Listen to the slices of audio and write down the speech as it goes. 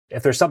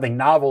if there's something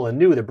novel and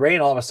new, the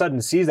brain all of a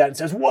sudden sees that and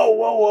says, whoa,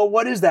 whoa, whoa,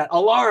 what is that?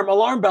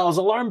 Alarm bells,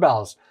 alarm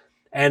bells.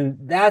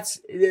 And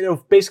it'll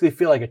basically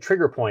feel like a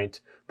trigger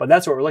point, but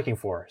that's what we're looking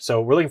for. So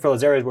we're looking for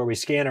those areas where we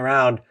scan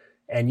around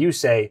and you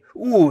say,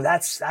 ooh,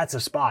 that's a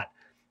spot.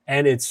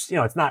 And it's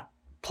not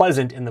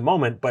pleasant in the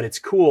moment, but it's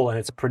cool and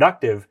it's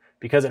productive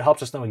because it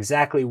helps us know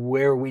exactly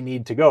where we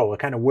need to go.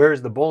 Kind of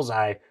where's the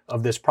bullseye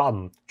of this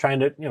problem?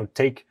 Trying to,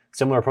 take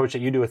similar approach that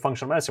you do with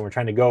functional medicine. We're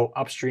trying to go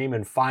upstream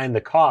and find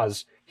the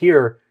cause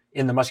here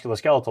in the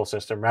musculoskeletal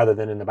system rather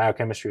than in the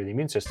biochemistry of the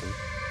immune system.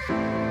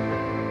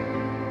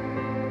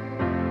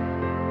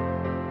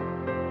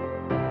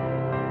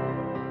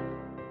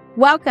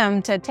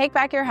 Welcome to Take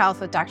Back Your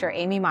Health with Dr.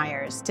 Amy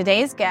Myers.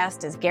 Today's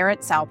guest is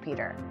Garrett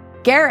Salpeter.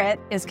 Garrett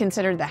is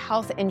considered the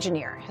health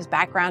engineer. His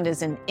background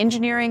is in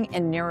engineering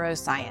and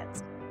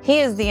neuroscience. He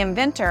is the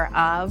inventor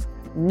of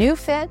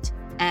NeuFit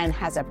and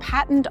has a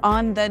patent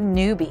on the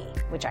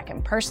Newbie, which I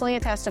can personally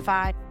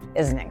testify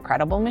is an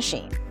incredible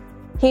machine.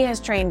 He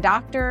has trained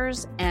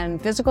doctors and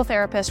physical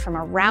therapists from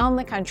around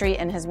the country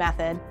in his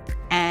method,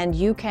 and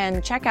you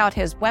can check out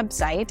his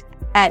website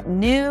at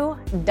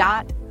new.fit.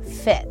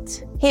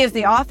 He is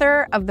the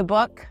author of the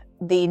book,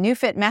 The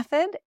NeuFit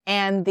Method,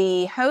 and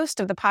the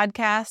host of the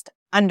podcast,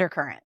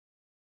 Undercurrent.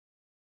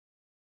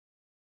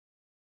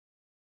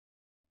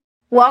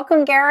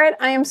 Welcome, Garrett.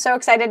 I am so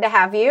excited to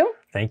have you.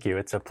 Thank you.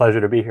 It's a pleasure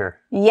to be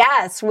here.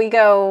 Yes, we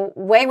go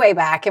way, way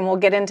back, and we'll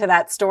get into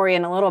that story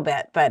in a little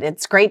bit, but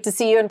it's great to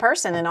see you in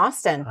person in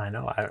Austin. I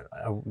know.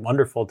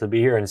 Wonderful to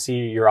be here and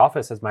see your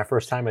office. It's my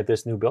first time at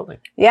this new building.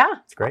 Yeah.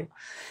 It's great.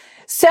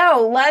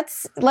 So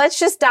let's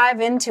just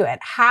dive into it.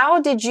 How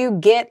did you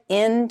get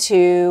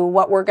into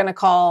what we're going to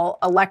call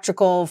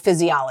electrical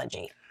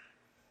physiology?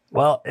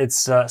 Well, it's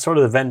sort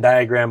of the Venn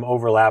diagram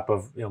overlap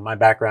of my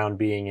background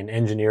being in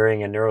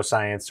engineering and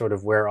neuroscience, sort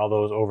of where all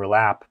those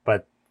overlap.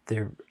 But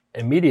the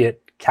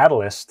immediate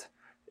catalyst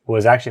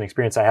was actually an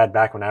experience I had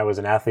back when I was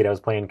an athlete. I was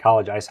playing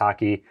college ice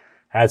hockey.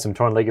 I had some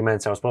torn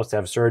ligaments. I was supposed to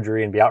have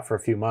surgery and be out for a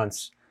few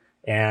months.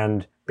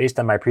 And based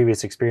on my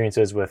previous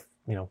experiences with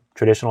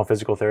traditional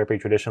physical therapy,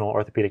 traditional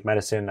orthopedic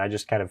medicine, I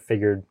just kind of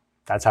figured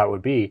that's how it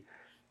would be.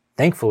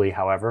 Thankfully,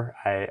 however,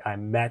 I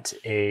met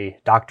a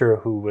doctor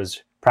who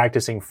was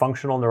practicing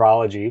functional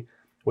neurology,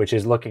 which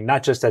is looking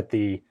not just at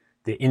the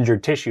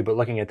injured tissue, but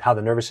looking at how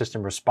the nervous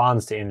system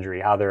responds to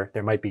injury, how there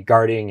might be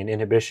guarding and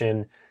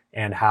inhibition,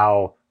 and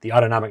how the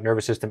autonomic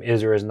nervous system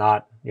is or is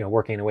not,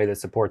 working in a way that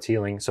supports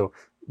healing. So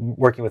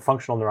working with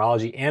functional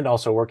neurology and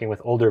also working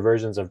with older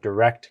versions of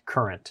direct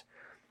current.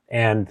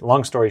 And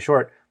long story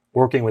short,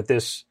 working with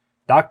this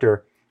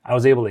doctor, I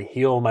was able to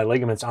heal my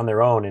ligaments on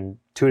their own in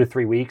 2 to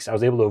 3 weeks. I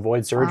was able to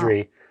avoid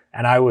surgery. Wow.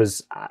 And I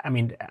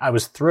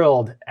was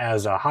thrilled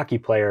as a hockey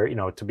player,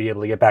 to be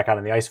able to get back out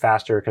on the ice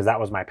faster because that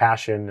was my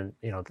passion.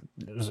 And,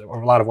 there's a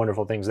lot of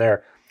wonderful things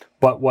there.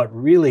 But what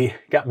really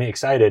got me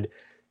excited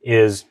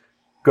is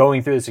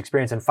going through this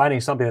experience and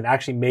finding something that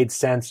actually made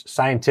sense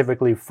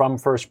scientifically from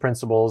first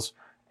principles.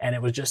 And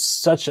it was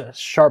just such a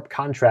sharp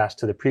contrast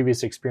to the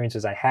previous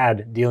experiences I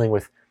had dealing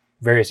with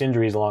various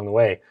injuries along the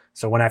way.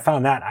 So when I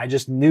found that, I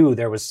just knew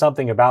there was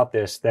something about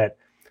this that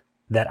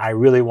I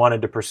really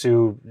wanted to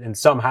pursue, and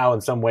somehow,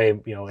 in some way,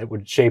 it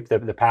would shape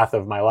the path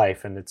of my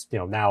life. And it's,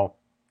 now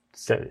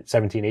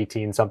 17,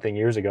 18 something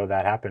years ago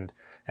that happened,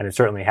 and it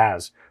certainly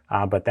has.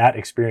 But that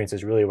experience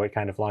is really what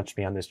kind of launched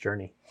me on this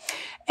journey.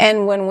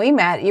 And when we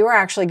met, you were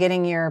actually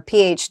getting your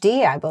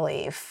PhD, I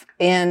believe.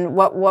 In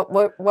what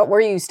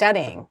were you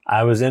studying?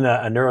 I was in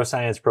a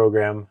neuroscience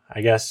program.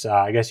 I guess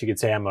you could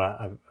say I'm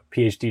a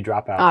PhD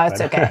dropout. Oh,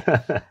 it's okay.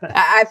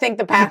 I think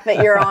the path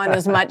that you're on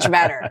is much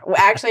better.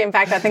 Actually, in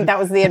fact, I think that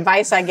was the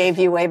advice I gave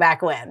you way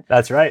back when.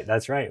 That's right.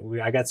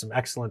 I got some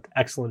excellent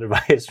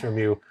advice from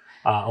you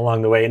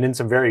along the way, and in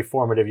some very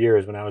formative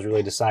years when I was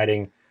really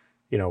deciding,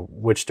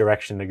 which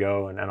direction to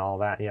go and all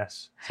that.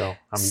 Yes. So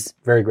I'm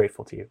very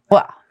grateful to you.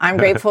 Well, I'm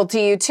grateful to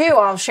you too.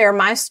 I'll share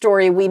my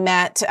story. We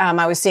met,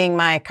 I was seeing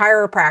my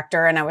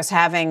chiropractor and I was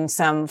having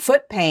some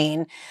foot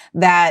pain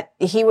that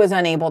he was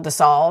unable to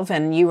solve.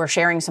 And you were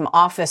sharing some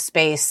office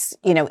space,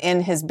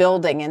 in his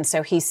building. And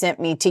so he sent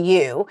me to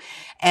you,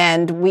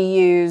 and we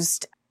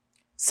used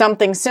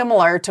something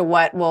similar to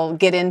what we'll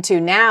get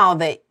into now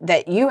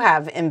that you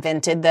have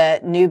invented,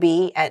 the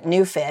Newbie at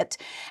NeuFit.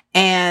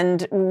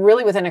 And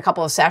really within a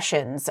couple of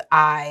sessions,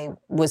 I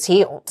was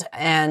healed.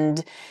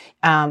 And,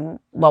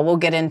 we'll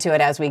get into it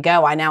as we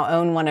go. I now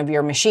own one of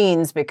your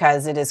machines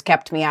because it has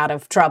kept me out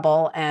of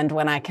trouble. And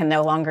when I can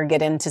no longer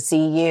get in to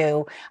see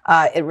you,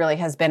 it really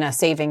has been a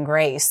saving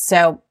grace.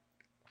 So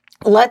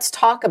let's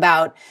talk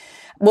about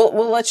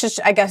let's just,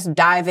 I guess,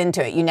 dive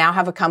into it. You now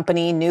have a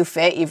company,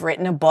 NeuFit. You've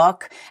written a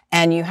book,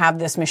 and you have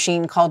this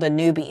machine called a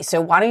Newbie.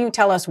 So why don't you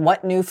tell us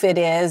what NeuFit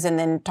is, and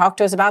then talk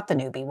to us about the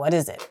Newbie. What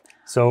is it?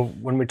 So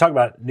when we talk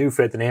about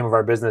NeuFit, the name of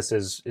our business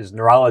is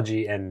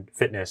neurology and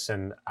fitness.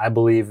 And I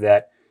believe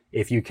that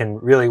if you can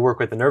really work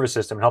with the nervous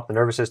system and help the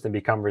nervous system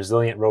become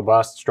resilient,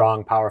 robust,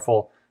 strong,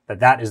 powerful,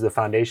 that is the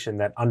foundation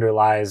that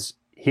underlies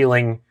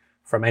healing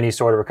from any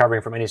sort of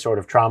recovering from any sort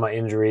of trauma,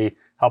 injury,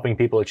 helping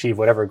people achieve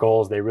whatever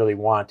goals they really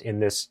want in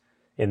this,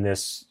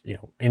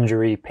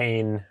 injury,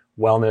 pain,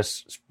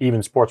 wellness,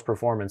 even sports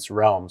performance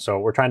realm. So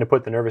we're trying to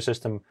put the nervous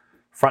system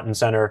front and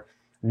center.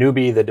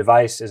 NEWBie, the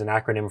device, is an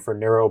acronym for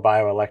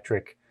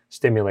neurobioelectric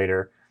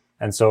stimulator.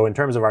 And so in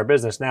terms of our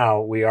business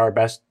now, we are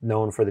best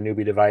known for the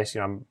NEWBie device.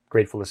 I'm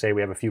grateful to say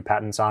we have a few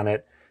patents on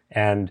it.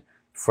 And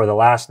for the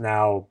last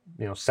now,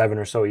 7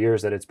 or so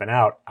years that it's been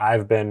out,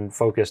 I've been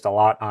focused a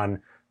lot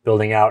on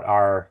building out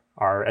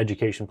our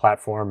education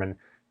platform and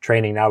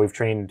training. Now we've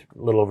trained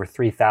a little over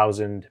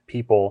 3,000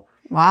 people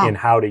in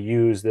how to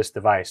use this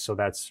device. So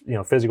that's,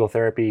 physical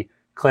therapy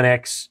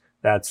clinics,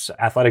 that's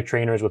athletic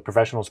trainers with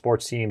professional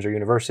sports teams or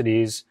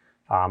universities,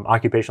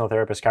 occupational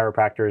therapists,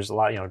 chiropractors, a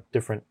lot,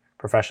 different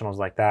professionals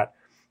like that,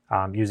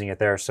 using it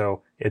there.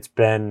 So it's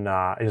been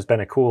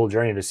a cool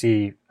journey to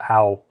see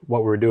how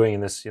what we're doing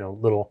in this,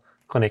 little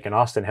clinic in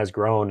Austin has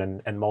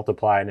grown and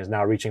multiplied and is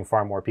now reaching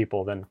far more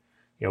people than,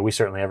 we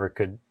certainly ever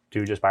could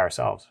do just by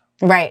ourselves.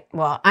 Right.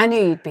 Well, I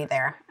knew you'd be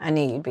there.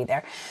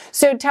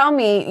 So tell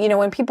me,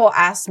 when people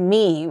ask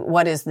me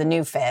what is the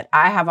new fit,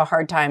 I have a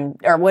hard time,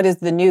 or what is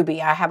the NEWBie?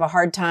 I have a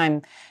hard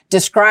time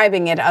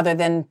describing it other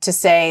than to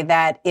say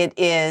that it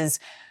is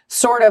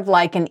sort of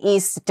like an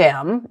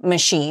e-stim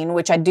machine,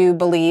 which I do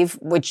believe,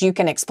 which you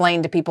can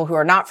explain to people who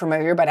are not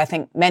familiar, but I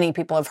think many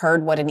people have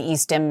heard what an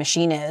e-stim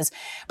machine is.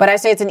 But I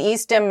say it's an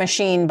e-stim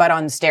machine, but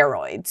on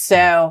steroids.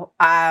 So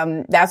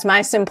that's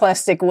my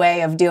simplistic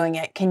way of doing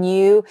it. Can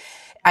you,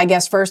 I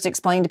guess, first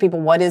explain to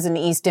people what is an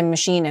e-stim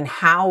machine and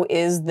how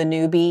is the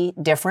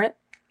NEWBie different?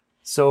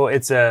 So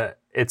it's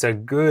a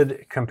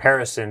good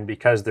comparison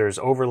because there's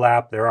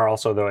overlap. There are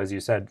also, though, as you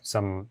said,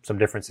 some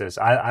differences.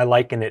 I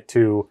liken it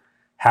to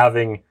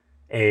having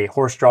a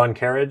horse-drawn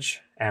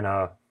carriage and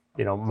a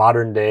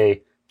modern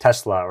day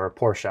Tesla or a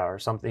Porsche or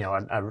something,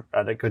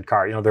 a good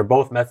car. They're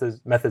both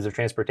methods of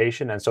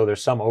transportation, and so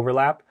there's some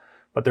overlap,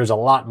 but there's a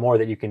lot more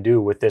that you can do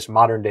with this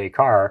modern day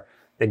car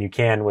than you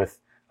can with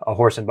a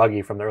horse and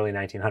buggy from the early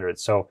 1900s.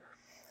 So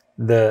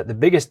the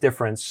biggest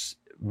difference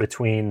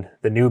between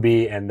the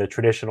NEWBie and the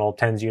traditional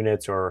TENS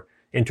units or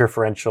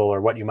interferential or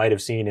what you might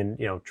have seen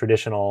in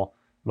traditional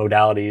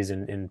modalities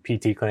in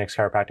PT clinics,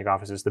 chiropractic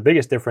offices, the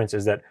biggest difference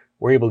is that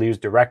we're able to use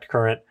direct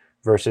current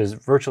versus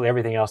virtually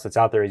everything else that's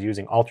out there is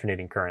using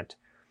alternating current.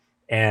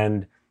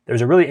 And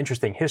there's a really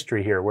interesting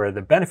history here where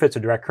the benefits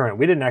of direct current,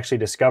 we didn't actually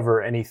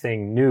discover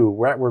anything new.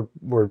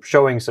 We're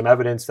showing some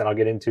evidence that I'll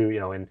get into,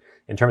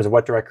 in terms of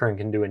what direct current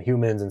can do in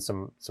humans and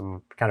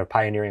some kind of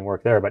pioneering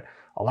work there. But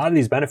a lot of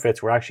these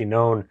benefits were actually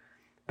known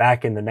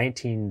back in the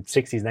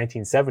 1960s,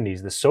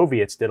 1970s. The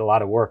Soviets did a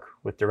lot of work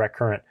with direct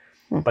current.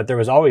 But there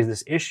was always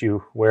this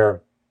issue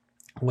where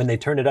when they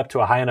turned it up to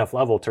a high enough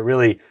level to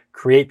really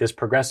create this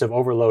progressive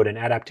overload and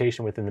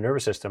adaptation within the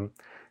nervous system,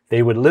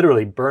 they would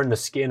literally burn the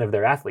skin of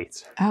their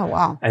athletes. Oh,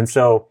 wow. And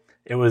so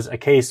it was a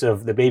case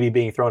of the baby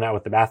being thrown out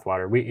with the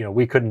bathwater.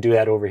 We couldn't do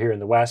that over here in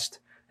the West.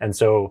 And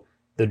so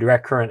the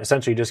direct current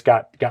essentially just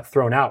got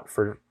thrown out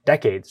for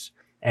decades.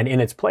 And in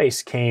its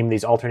place came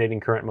these alternating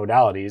current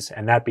modalities,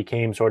 and that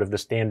became sort of the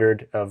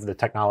standard of the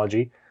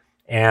technology.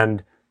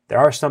 And there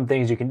are some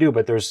things you can do,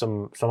 but there's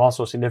some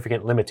also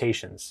significant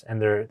limitations.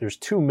 And there's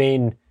two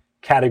main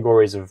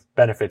categories of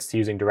benefits to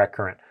using direct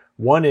current.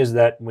 One is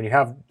that when you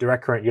have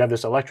direct current, you have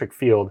this electric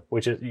field,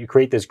 which is, you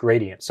create this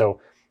gradient. So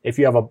if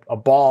you have a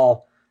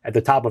ball at the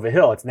top of a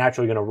hill, it's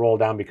naturally going to roll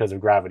down because of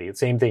gravity. The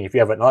same thing, if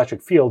you have an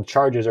electric field,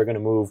 charges are going to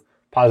move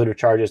positive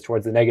charges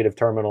towards the negative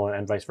terminal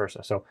and vice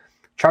versa. So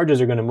charges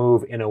are going to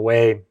move in a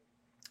way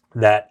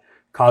that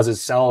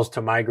causes cells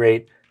to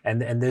migrate,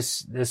 and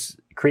these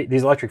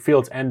electric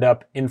fields end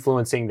up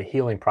influencing the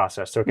healing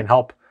process. So it can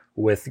help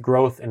with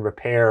growth and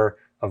repair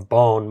of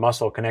bone,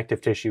 muscle, connective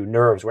tissue,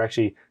 nerves. We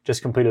actually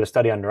just completed a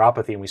study on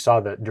neuropathy, and we saw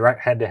the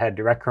head-to-head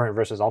direct current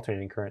versus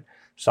alternating current.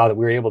 Saw that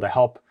we were able to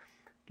help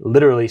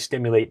literally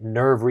stimulate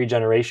nerve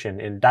regeneration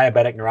in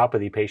diabetic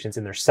neuropathy patients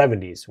in their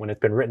 70s when it's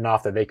been written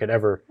off that they could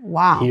ever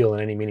heal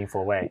in any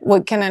meaningful way.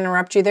 What, can I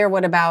interrupt you there?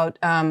 What about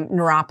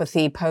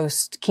neuropathy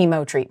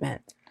post-chemo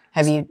treatment?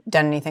 Have you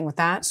done anything with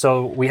that?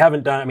 So we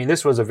haven't done,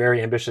 this was a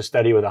very ambitious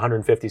study with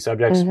 150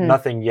 subjects,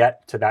 nothing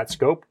yet to that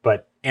scope,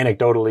 but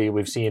anecdotally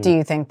we've seen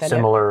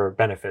similar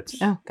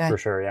benefits for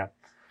sure,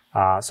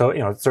 yeah. So,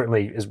 it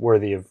certainly is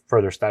worthy of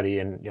further study,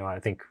 and, I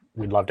think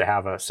we'd love to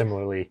have a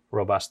similarly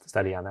robust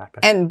study on that.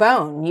 And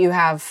bone, you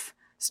have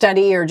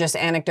study or just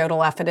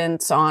anecdotal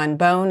evidence on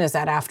bone? Is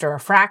that after a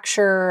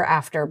fracture,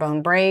 after a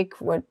bone break?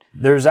 What?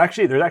 There's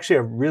actually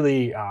a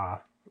really, a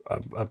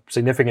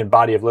significant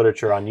body of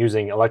literature on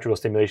using electrical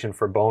stimulation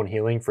for bone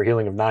healing, for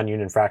healing of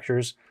non-union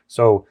fractures.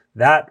 So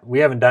that, we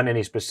haven't done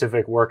any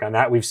specific work on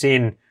that. We've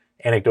seen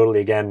anecdotally,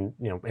 again,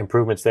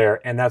 improvements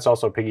there. And that's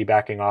also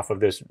piggybacking off of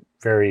this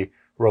very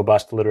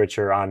robust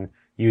literature on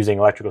using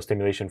electrical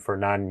stimulation for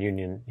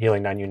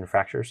healing non-union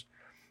fractures.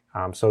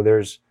 So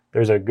there's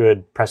a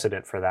good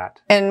precedent for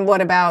that. And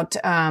what about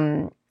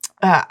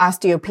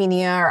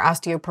osteopenia or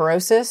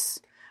osteoporosis?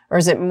 Or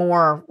is it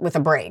more with a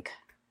break?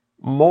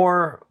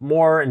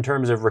 More in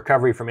terms of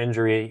recovery from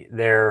injury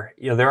there.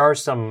 There are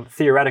some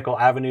theoretical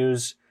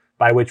avenues,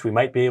 by which we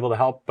might be able to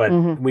help, but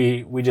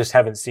we just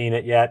haven't seen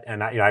it yet.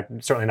 And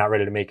I'm certainly not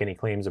ready to make any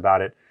claims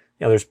about it.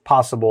 There's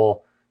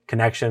possible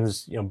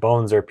connections.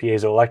 Bones are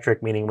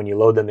piezoelectric, meaning when you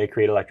load them, they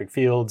create electric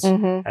fields,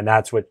 and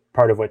that's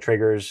part of what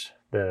triggers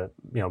the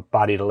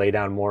body to lay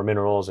down more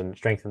minerals and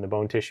strengthen the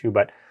bone tissue.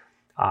 But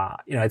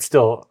it's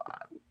still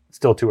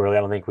too early. I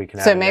don't think we can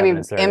have so any maybe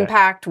evidence there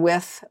impact yet.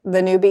 with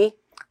the newbie,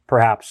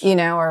 perhaps,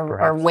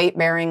 or weight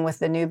bearing with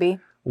the newbie.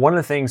 One of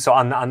the things, so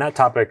on that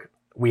topic,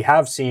 we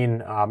have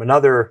seen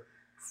another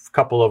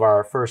couple of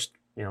our first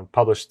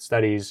published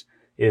studies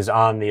is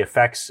on the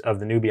effects of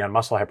the newbie on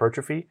muscle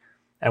hypertrophy,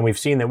 and we've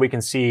seen that we can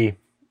see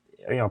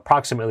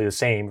approximately the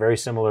same, very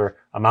similar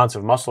amounts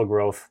of muscle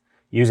growth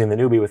using the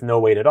newbie with no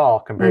weight at all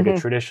compared to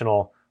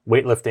traditional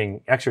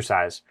weightlifting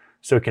exercise.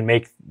 So it can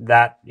make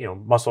that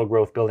muscle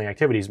growth building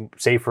activities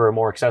safer,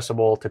 more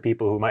accessible to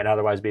people who might not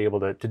otherwise be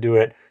able to do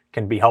it.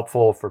 Can be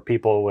helpful for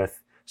people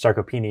with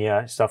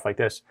sarcopenia, stuff like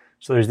this.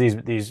 So there's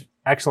these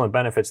excellent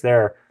benefits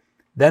there.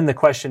 Then the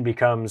question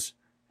becomes,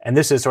 and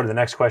this is sort of the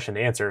next question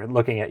to answer,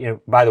 looking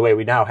at, by the way,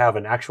 we now have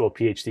an actual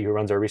PhD who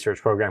runs our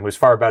research program who's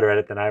far better at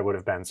it than I would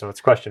have been. So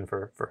it's a question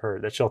for her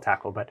that she'll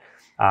tackle. But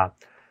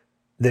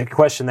the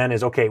question then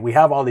is, okay, we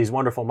have all these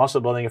wonderful muscle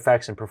building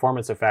effects and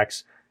performance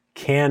effects.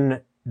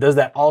 Does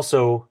that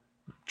also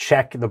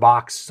check the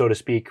box, so to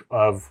speak,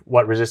 of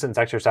what resistance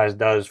exercise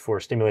does for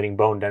stimulating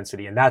bone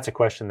density? And that's a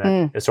question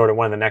that is sort of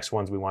one of the next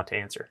ones we want to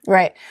answer.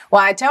 Right.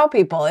 Well, I tell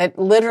people it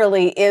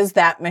literally is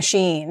that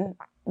machine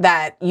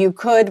that you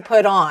could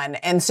put on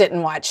and sit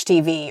and watch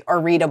TV or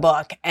read a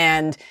book,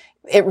 and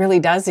it really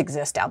does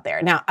exist out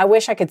there. Now, I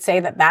wish I could say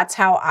that that's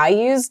how I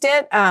used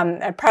it.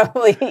 I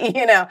probably,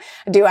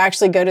 do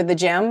actually go to the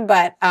gym,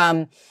 but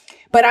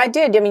I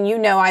did.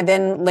 I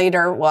then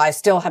later, I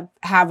still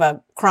have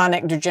a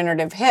chronic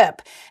degenerative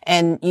hip,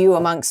 and you,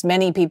 amongst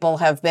many people,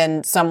 have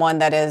been someone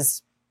that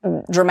has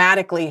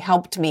dramatically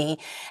helped me.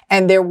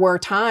 And there were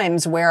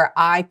times where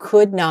I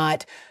could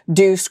not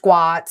do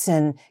squats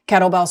and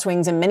kettlebell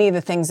swings and many of the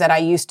things that I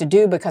used to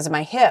do because of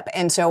my hip.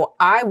 And so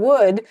I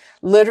would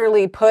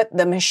literally put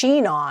the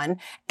machine on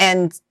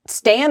and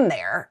stand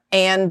there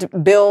and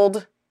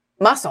build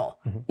muscle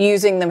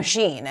using the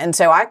machine. And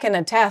so I can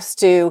attest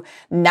to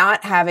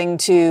not having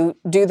to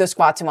do the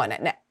squats and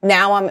whatnot.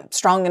 Now I'm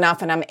strong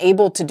enough and I'm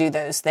able to do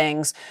those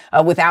things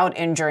without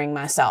injuring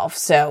myself.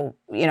 So,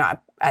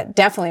 I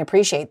definitely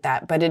appreciate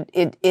that. But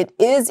it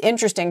is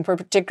interesting,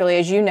 particularly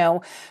as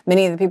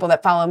many of the people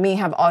that follow me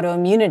have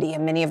autoimmunity,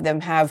 and many of them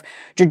have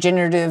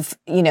degenerative,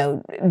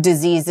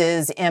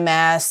 diseases,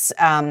 MS,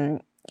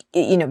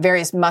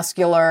 various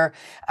muscular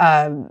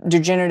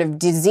degenerative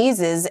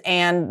diseases,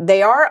 and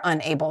they are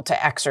unable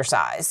to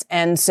exercise.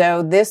 And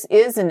so this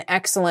is an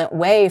excellent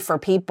way for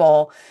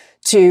people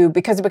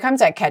because it becomes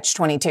that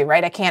catch-22,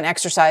 right? I can't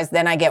exercise,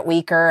 then I get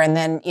weaker, and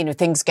then,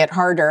 things get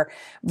harder,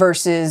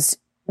 versus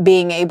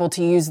being able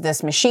to use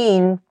this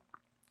machine,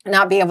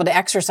 not be able to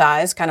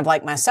exercise, kind of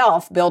like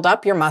myself, build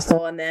up your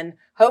muscle, and then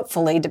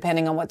hopefully,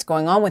 depending on what's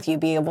going on with you,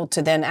 be able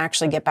to then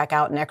actually get back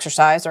out and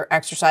exercise, or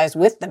exercise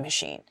with the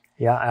machine.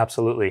 Yeah,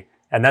 absolutely.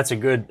 And that's a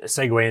good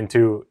segue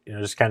into,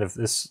 just kind of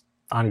this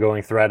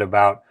ongoing thread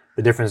about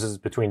the differences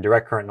between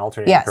direct current and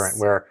alternating current,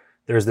 where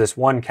there's this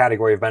one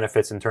category of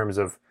benefits in terms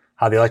of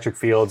how the electric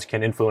fields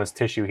can influence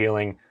tissue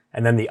healing.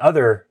 And then the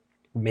other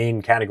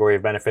main category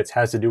of benefits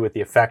has to do with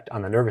the effect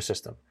on the nervous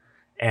system.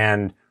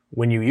 And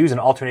when you use an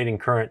alternating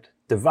current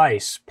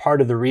device, part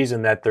of the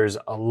reason that there's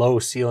a low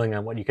ceiling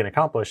on what you can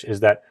accomplish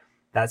is that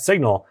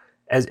signal,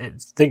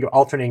 think of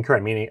alternating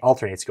current, meaning it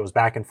alternates, goes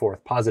back and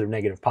forth, positive,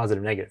 negative,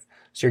 positive, negative.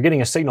 So you're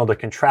getting a signal to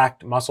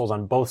contract muscles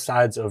on both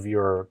sides of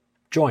your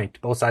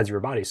joint, both sides of your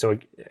body. So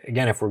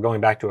again, if we're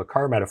going back to a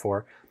car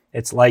metaphor,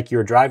 it's like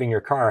you're driving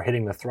your car,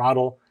 hitting the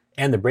throttle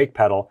and the brake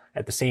pedal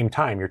at the same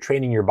time. You're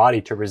training your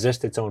body to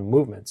resist its own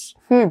movements.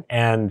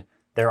 And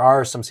there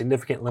are some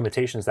significant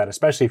limitations that,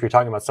 especially if you're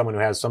talking about someone who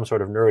has some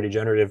sort of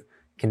neurodegenerative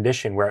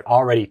condition where it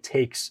already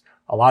takes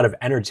a lot of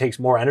energy, takes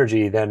more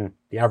energy than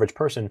the average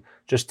person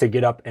just to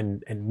get up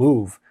and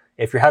move.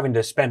 If you're having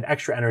to spend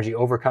extra energy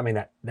overcoming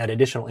that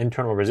additional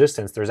internal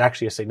resistance, there's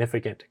actually a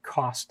significant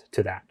cost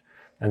to that.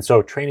 And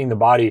so training the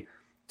body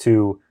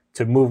to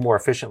move more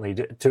efficiently,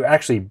 to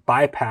actually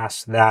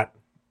bypass that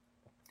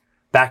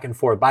back and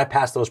forth,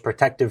 bypass those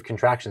protective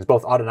contractions,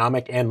 both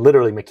autonomic and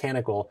literally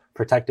mechanical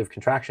protective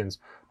contractions,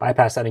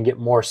 bypass that and get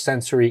more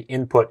sensory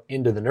input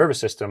into the nervous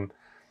system,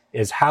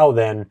 is how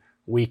then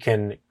we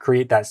can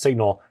create that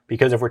signal.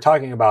 Because if we're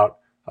talking about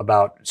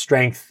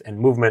strength and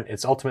movement,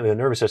 it's ultimately the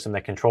nervous system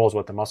that controls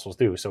what the muscles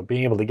do. So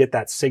being able to get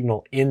that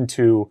signal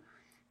into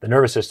the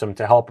nervous system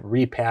to help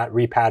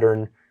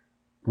repattern,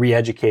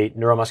 re-educate,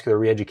 neuromuscular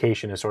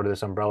re-education is sort of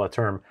this umbrella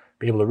term,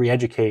 be able to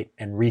re-educate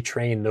and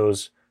retrain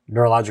those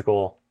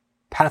neurological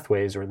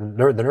pathways, or the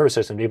nervous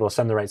system, to be able to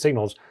send the right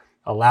signals,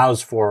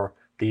 allows for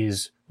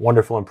these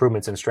wonderful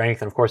improvements in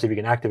strength. And of course, if you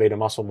can activate a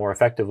muscle more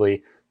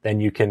effectively,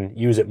 then you can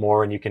use it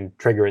more and you can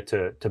trigger it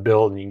to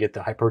build, and you can get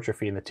the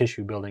hypertrophy and the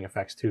tissue building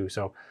effects too.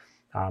 So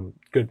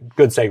Good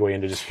segue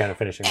into just kind of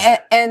finishing.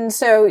 And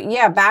so,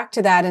 yeah, back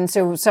to that. And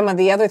so some of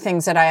the other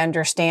things that I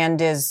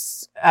understand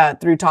is,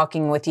 through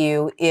talking with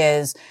you,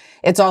 is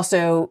it's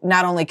also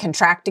not only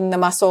contracting the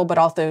muscle, but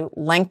also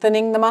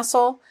lengthening the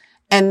muscle.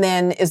 And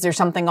then is there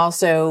something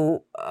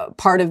also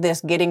part of this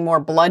getting more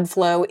blood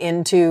flow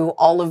into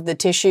all of the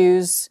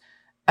tissues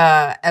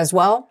as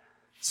well?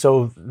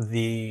 So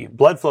the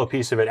blood flow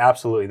piece of it,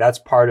 absolutely. That's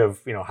part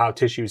of, how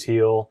tissues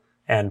heal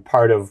and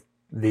part of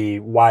the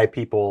why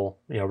people,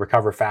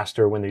 recover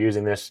faster when they're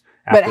using this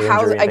after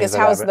injury. But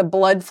how's the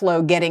blood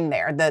flow getting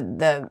there?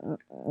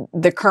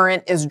 The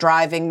current is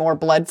driving more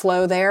blood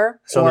flow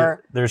there? So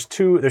there's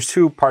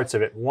two parts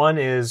of it. One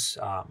is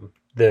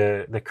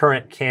the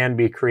current can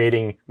be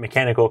creating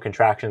mechanical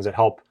contractions that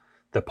help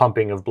the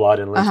pumping of blood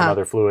and lymph and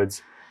other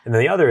fluids. And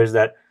then the other is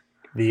that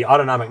the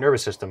autonomic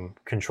nervous system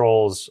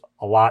controls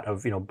a lot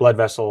of, blood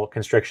vessel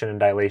constriction and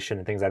dilation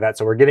and things like that.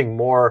 So we're getting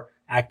more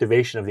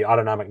activation of the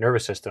autonomic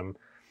nervous system,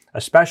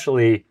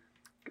 especially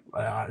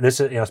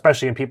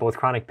especially in people with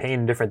chronic pain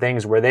and different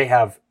things where they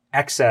have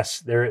excess,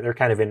 they're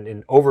kind of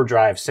in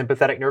overdrive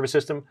sympathetic nervous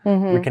system.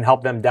 We can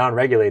help them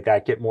downregulate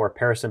that, get more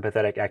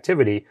parasympathetic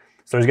activity.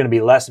 So there's going to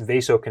be less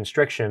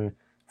vasoconstriction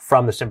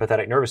from the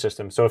sympathetic nervous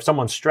system. So if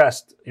someone's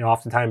stressed,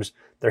 oftentimes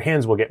their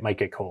hands might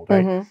get cold,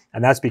 right?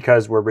 And that's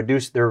because we're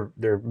their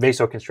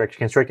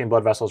constricting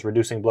blood vessels,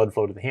 reducing blood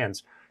flow to the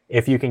hands.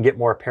 If you can get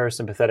more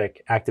parasympathetic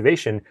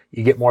activation,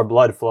 you get more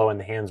blood flow and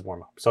the hands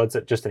warm up. So it's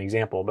just an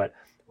example, but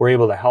we're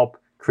able to help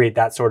create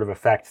that sort of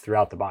effect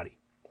throughout the body.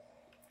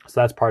 So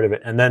that's part of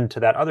it. And then to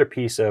that other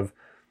piece of,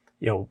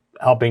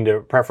 helping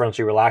to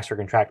preferentially relax or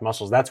contract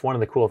muscles. That's one of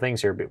the cool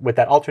things here. But with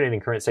that alternating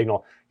current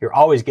signal, you're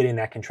always getting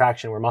that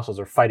contraction where muscles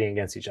are fighting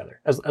against each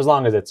other, as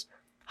long as it's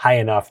high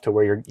enough to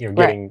where you're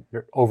getting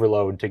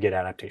overload to get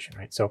adaptation,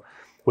 right? So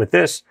with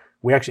this,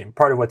 we actually,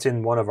 part of what's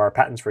in one of our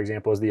patents, for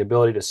example, is the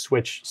ability to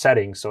switch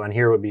settings. So in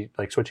here would be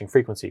like switching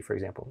frequency, for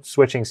example,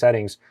 switching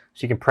settings.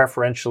 So you can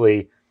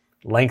preferentially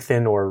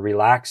lengthen or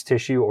relax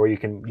tissue, or you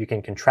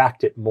can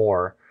contract it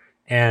more.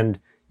 And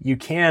you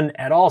can,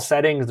 at all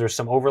settings, there's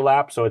some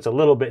overlap. So it's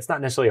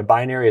not necessarily a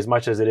binary as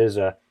much as it is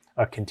a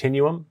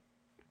continuum,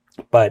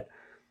 but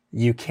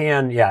you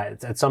can,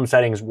 at some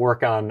settings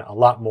work on a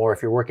lot more.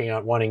 If you're working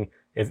on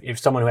if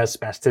someone who has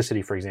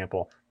spasticity, for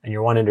example, and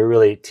you're wanting to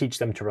really teach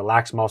them to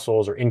relax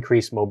muscles or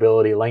increase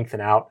mobility, lengthen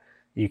out,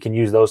 you can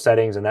use those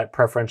settings and that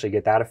preferentially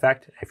get that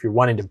effect. If you're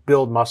wanting to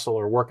build muscle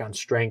or work on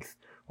strength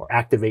or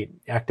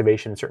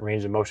activation in certain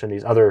ranges of motion,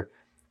 these other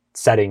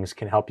settings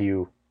can help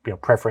you,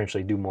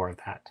 preferentially do more of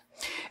that.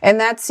 And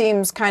that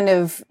seems kind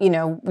of,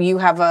 you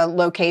have a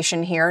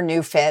location here,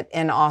 New Fit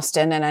in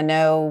Austin. And I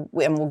know,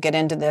 and we'll get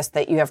into this,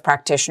 that you have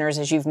practitioners,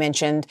 as you've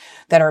mentioned,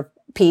 that are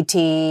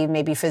PT,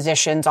 maybe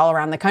physicians all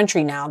around the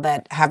country now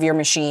that have your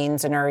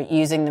machines and are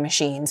using the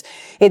machines.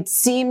 It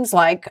seems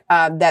like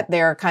that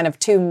there are kind of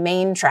two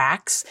main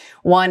tracks.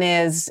 One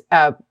is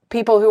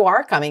people who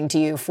are coming to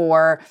you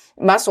for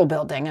muscle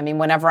building. I mean,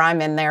 whenever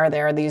I'm in there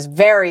are these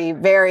very,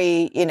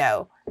 very,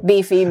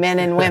 beefy men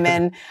and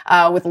women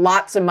with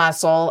lots of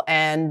muscle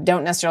and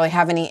don't necessarily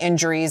have any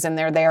injuries, and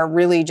they're there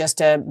really just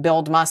to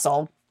build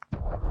muscle.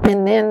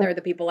 And then there are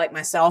the people like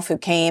myself who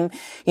came,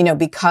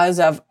 because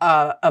of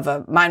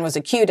mine was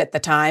acute at the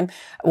time.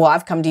 Well,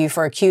 I've come to you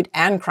for acute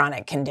and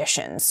chronic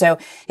conditions. So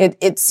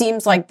it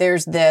seems like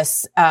there's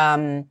this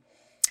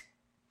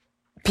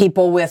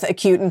people with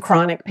acute and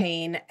chronic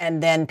pain,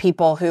 and then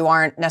people who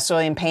aren't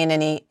necessarily in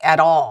pain at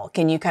all.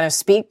 Can you kind of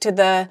speak to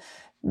the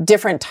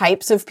different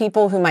types of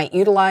people who might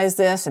utilize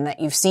this and that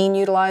you've seen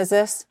utilize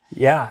this?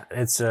 Yeah,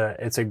 it's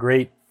a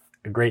great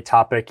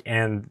topic.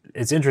 And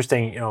it's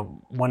interesting,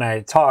 when I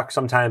talk,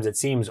 sometimes it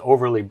seems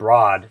overly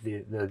broad,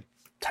 the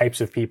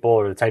types of people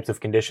or the types of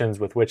conditions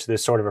with which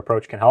this sort of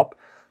approach can help.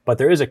 But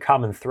there is a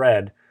common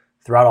thread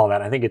throughout all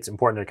that. I think it's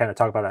important to kind of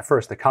talk about that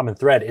first. The common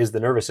thread is the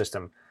nervous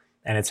system.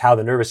 And it's how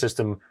the nervous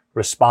system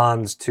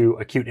responds to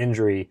acute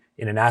injury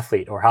in an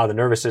athlete, or how the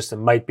nervous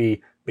system might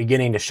be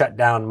beginning to shut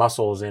down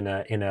muscles in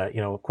a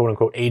quote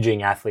unquote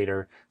aging athlete,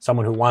 or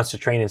someone who wants to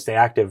train and stay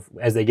active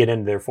as they get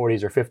into their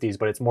 40s or 50s,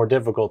 but it's more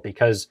difficult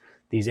because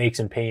these aches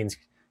and pains,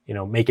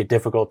 make it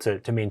difficult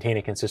to maintain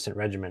a consistent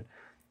regimen.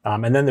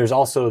 And then there's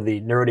also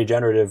the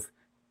neurodegenerative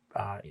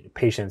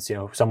patients,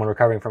 someone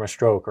recovering from a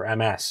stroke or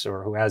MS,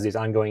 or who has these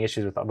ongoing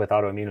issues with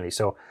autoimmunity.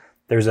 So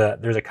there's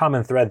a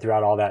common thread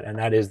throughout all that, and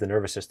that is the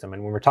nervous system.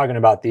 And when we're talking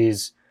about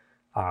these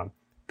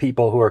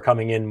people who are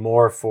coming in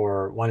more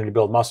for wanting to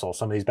build muscle,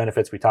 some of these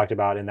benefits we talked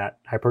about in that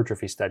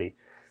hypertrophy study,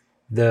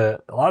 a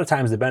lot of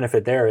times the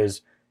benefit there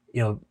is,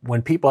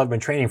 when people have been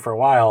training for a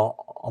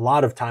while, a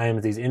lot of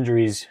times these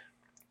injuries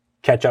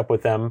catch up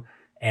with them,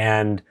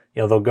 and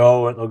they'll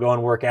go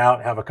and work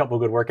out, have a couple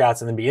of good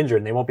workouts, and then be injured,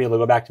 and they won't be able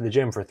to go back to the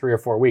gym for 3 or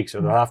 4 weeks, or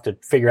they'll have to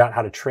figure out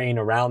how to train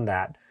around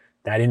that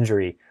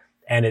injury.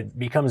 And it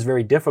becomes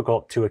very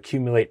difficult to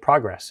accumulate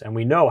progress. And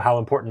we know how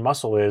important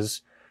muscle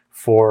is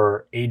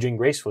for aging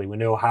gracefully. We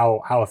know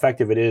how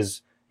effective it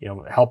is,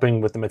 helping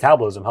with the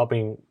metabolism,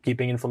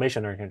 keeping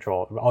inflammation under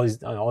control, all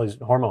these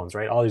hormones,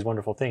 right? All these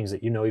wonderful things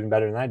that even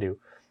better than I do.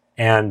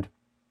 And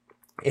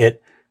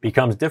it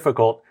becomes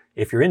difficult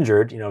if you're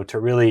injured, to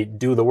really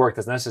do the work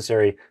that's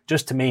necessary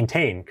just to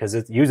maintain,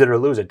 because use it or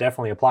lose it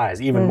definitely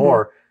applies, even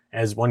more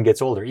as one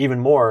gets older, even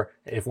more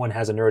if one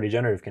has a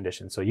neurodegenerative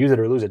condition. So use it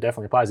or lose it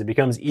definitely applies. It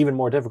becomes even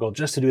more difficult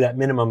just to do that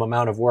minimum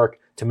amount of work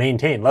to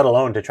maintain, let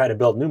alone to try to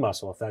build new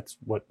muscle if that's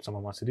what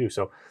someone wants to do.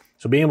 So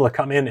being able to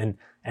come in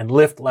and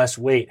lift less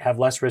weight, have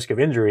less risk of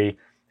injury,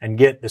 and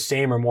get the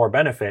same or more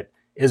benefit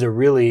is a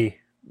really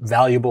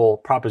valuable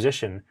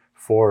proposition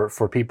for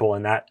people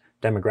in that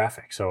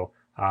demographic. So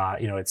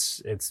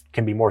it's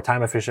can be more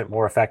time efficient,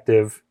 more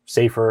effective,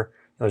 safer.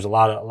 There's a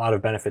lot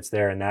of benefits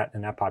there in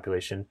that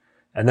population.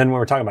 And then when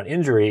we're talking about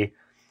injury,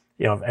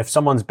 if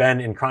someone's been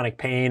in chronic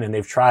pain and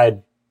they've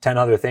tried 10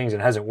 other things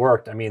and it hasn't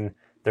worked, I mean,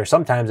 there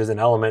sometimes is an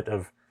element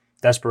of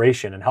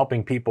desperation, and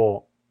helping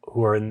people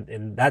who are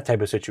in that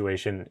type of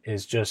situation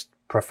is just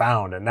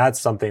profound. And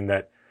that's something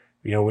that,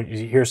 when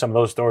you hear some of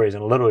those stories,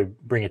 and it'll literally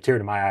bring a tear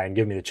to my eye and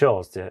give me the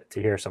chills to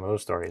hear some of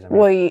those stories. I mean,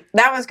 well,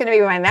 that was going to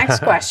be my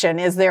next question.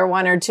 Is there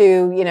one or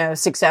two,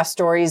 success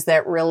stories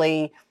that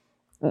really,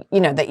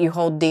 that you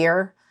hold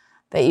dear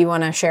that you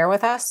want to share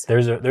with us?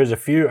 There's a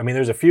few. I mean,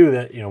 there's a few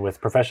that, with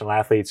professional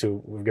athletes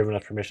who we've given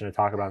us permission to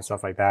talk about and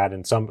stuff like that.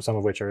 And some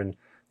of which are in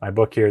my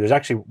book here. There's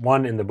actually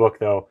one in the book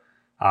though,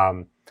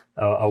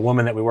 a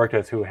woman that we worked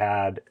with who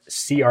had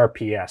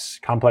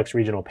CRPS, complex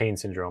regional pain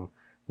syndrome,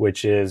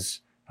 which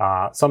is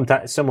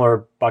sometimes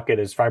similar bucket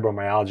as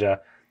fibromyalgia,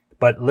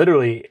 but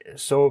literally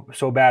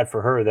so bad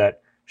for her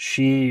that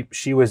she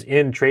was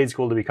in trade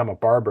school to become a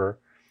barber,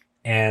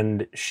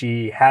 and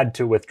she had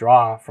to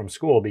withdraw from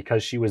school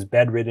because she was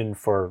bedridden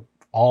for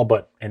all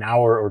but an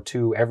hour or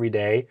two every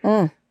day.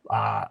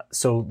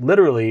 So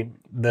literally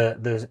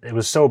it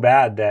was so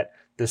bad that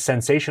the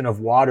sensation of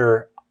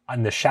water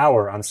in the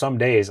shower on some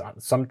days,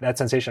 that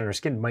sensation on her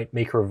skin might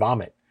make her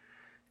vomit.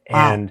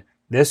 Wow. And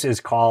this is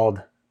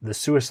called the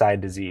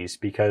suicide disease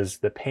because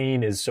the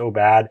pain is so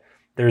bad.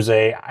 There's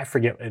I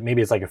forget,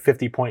 maybe it's like a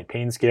 50-point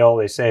pain scale.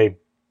 They say,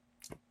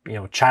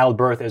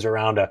 childbirth is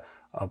around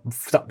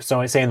so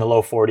I say in the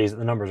low 40s,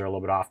 the numbers are a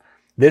little bit off.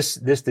 This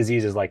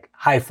disease is like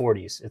high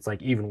 40s. It's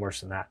like even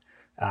worse than that.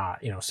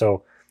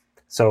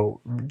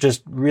 So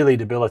just really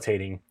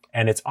debilitating.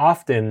 And it's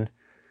often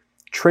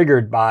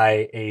triggered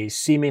by a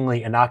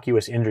seemingly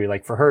innocuous injury.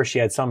 Like for her, she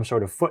had some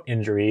sort of foot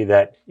injury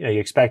that, you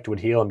expect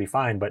would heal and be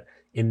fine. But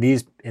in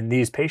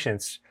these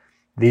patients,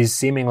 these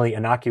seemingly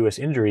innocuous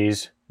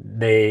injuries,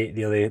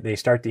 they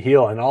start to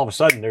heal, and all of a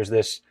sudden there's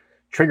this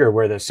trigger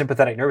where the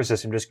sympathetic nervous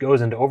system just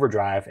goes into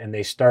overdrive, and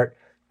they start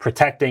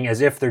protecting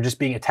as if they're just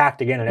being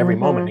attacked again at every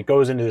moment. It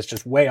goes into this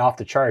just way off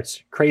the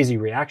charts, crazy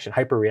reaction,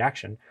 hyper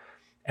reaction.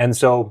 And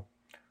so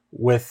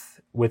with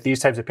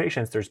these types of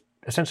patients, there's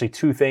essentially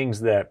two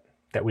things that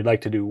we'd like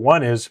to do.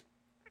 One is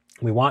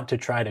we want to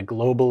try to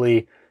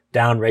globally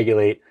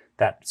downregulate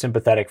that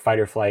sympathetic fight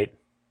or flight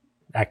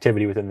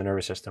activity within the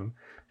nervous system.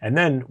 And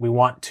then we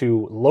want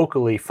to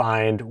locally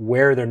find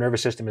where their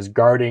nervous system is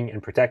guarding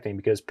and protecting,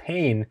 because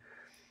pain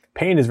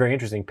is very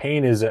interesting.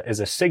 Pain is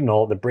a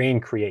signal the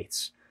brain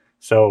creates.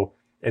 So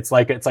it's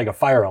like a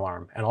fire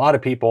alarm. And a lot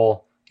of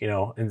people,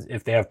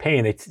 if they have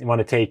pain, they want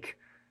to take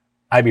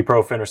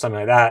ibuprofen or something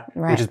like that,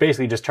 right, which is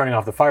basically just turning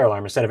off the fire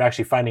alarm instead of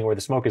actually finding where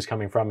the smoke is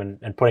coming from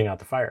and putting out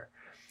the fire.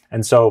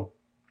 And so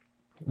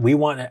we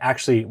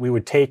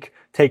would take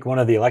one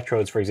of the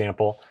electrodes, for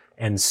example,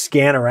 and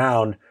scan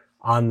around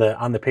on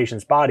the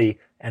patient's body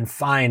and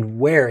find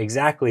where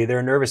exactly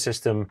their nervous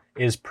system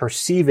is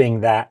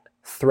perceiving that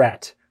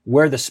threat,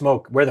 where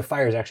the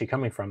fire is actually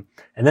coming from,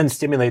 and then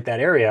stimulate that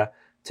area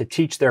to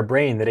teach their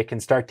brain that it can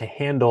start to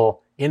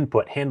handle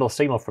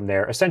signal from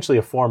there, essentially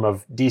a form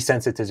of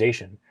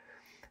desensitization.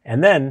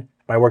 And then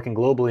by working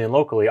globally and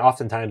locally,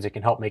 oftentimes it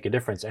can help make a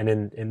difference. And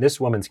in this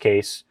woman's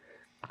case,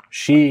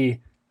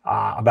 she,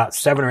 about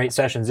 7 or 8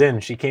 sessions in,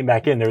 she came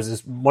back in. There was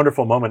this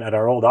wonderful moment at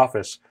our old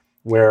office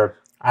where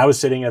I was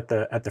sitting at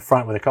the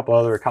front with a couple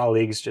other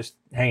colleagues just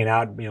hanging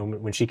out,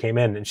 when she came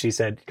in, and she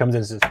comes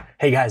in and says,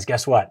 "Hey guys,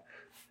 guess what?"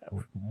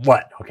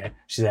 "What?" "Okay."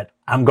 She said,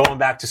 "I'm going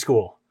back to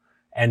school."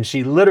 And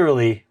she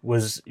literally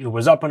was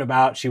up and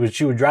about. She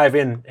would drive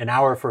in an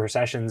hour for her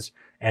sessions.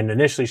 And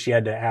initially she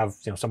had to have,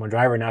 someone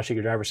drive her. Now she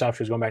could drive herself.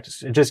 She was going back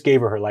it just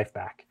gave her life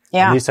back.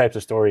 Yeah. And these types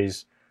of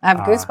stories. I have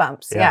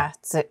goosebumps. Yeah.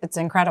 It's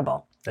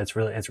incredible. It's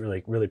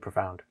really, really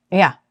profound.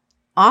 Yeah.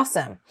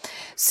 Awesome.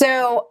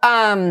 So,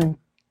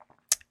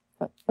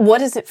 what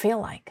does it feel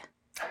like?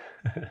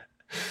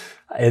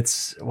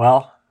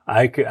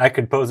 I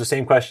could pose the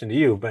same question to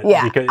you, but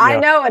yeah, I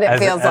know what it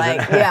feels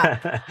like.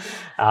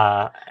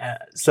 Yeah.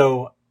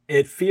 So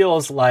it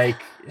feels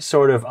like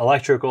sort of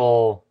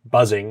electrical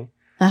buzzing.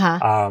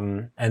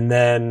 And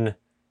then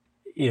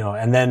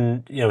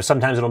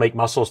sometimes it'll make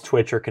muscles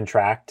twitch or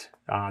contract,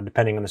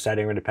 depending on the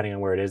setting or depending on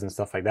where it is and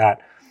stuff like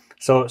that.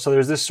 So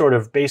there's this sort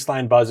of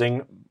baseline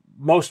buzzing.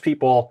 Most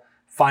people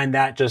find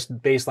that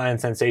just baseline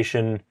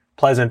sensation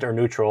pleasant or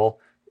neutral.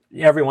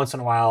 every once in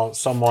a while,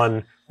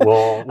 someone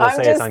will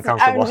say it's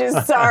uncomfortable. I'm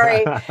just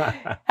sorry.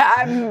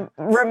 I'm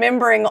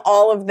remembering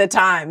all of the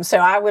time. So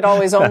I would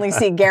always only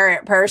see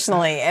Garrett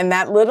personally, and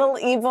that little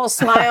evil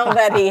smile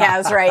that he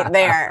has right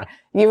there.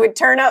 You would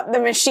turn up the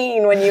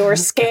machine when you were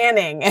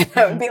scanning, and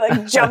I would be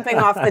like jumping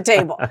off the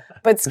table.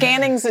 But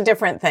scanning's a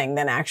different thing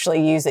than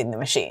actually using the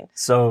machine.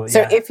 So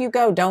if you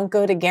go, don't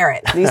go to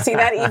Garrett. Do you see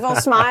that evil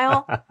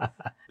smile?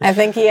 I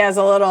think he has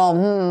a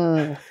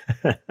little,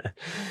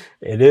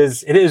 It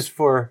is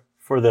for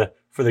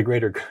the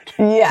greater good.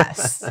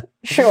 Yes,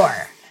 sure.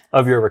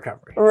 Of your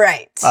recovery.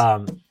 Right.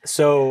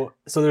 So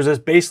there's this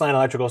baseline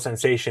electrical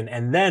sensation.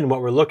 And then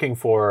what we're looking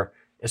for,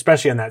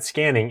 especially on that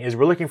scanning, is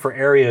we're looking for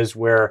areas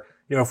where,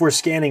 if we're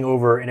scanning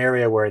over an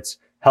area where it's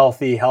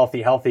healthy,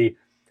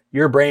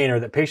 your brain or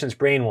the patient's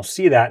brain will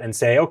see that and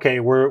say, okay,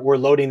 we're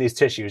loading these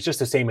tissues, just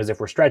the same as if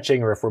we're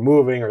stretching or if we're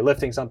moving or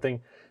lifting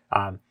something.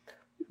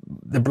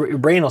 The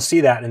brain will see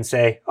that and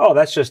say, oh,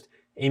 that's just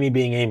Amy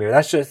being Amy, or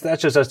that's just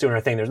us doing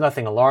our thing. There's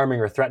nothing alarming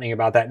or threatening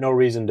about that. No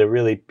reason to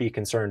really be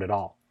concerned at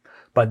all.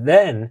 But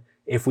then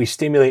if we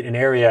stimulate an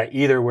area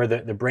either where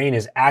the brain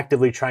is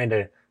actively trying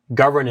to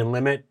govern and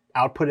limit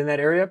output in that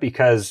area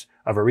because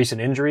of a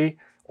recent injury,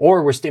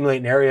 or we're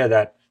stimulating an area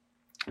that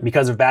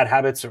because of bad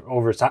habits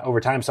over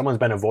time someone's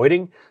been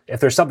avoiding, if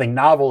there's something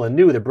novel and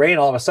new, the brain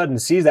all of a sudden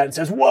sees that and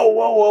says,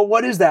 whoa,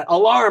 what is that?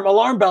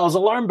 Alarm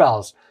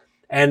bells.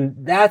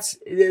 And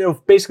it'll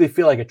basically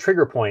feel like a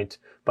trigger point,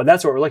 but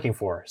that's what we're looking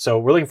for. So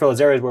we're looking for those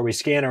areas where we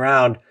scan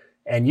around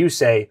and you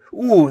say,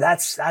 ooh,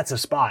 that's a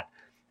spot.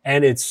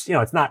 And it's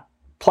not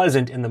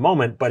pleasant in the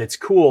moment, but it's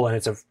cool and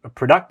it's a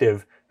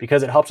productive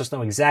because it helps us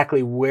know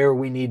exactly where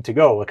we need to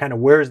go. Kind of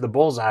where's the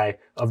bullseye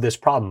of this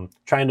problem?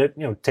 Trying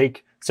to,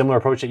 take similar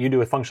approach that you do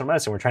with functional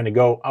medicine. We're trying to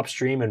go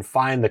upstream and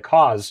find the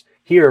cause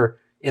here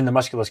in the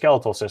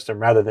musculoskeletal system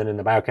rather than in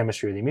the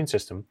biochemistry of the immune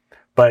system.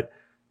 But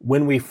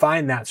when we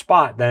find that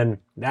spot, then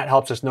that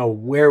helps us know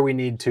where we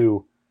need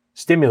to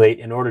stimulate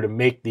in order to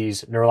make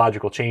these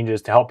neurological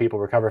changes to help people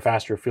recover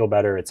faster, feel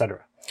better, et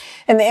cetera.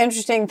 And the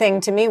interesting thing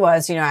to me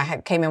was,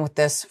 I came in with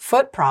this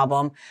foot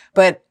problem,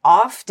 but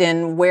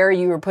often where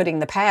you were putting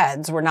the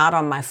pads were not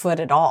on my foot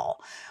at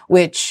all,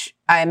 which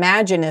I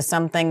imagine is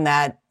something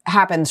that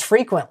happens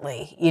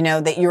frequently,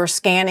 that you're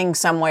scanning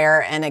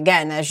somewhere. And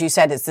again, as you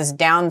said, it's this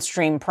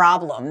downstream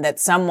problem that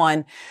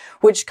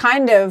which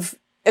kind of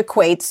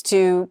equates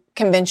to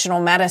conventional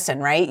medicine,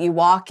 right? You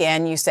walk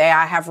in, you say,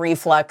 I have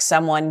reflux.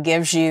 Someone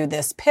gives you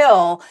this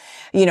pill,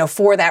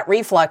 for that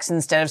reflux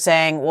instead of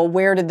saying, well,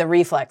 where did the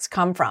reflux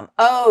come from?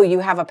 Oh, you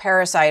have a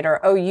parasite,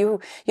 or, oh,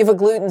 you have a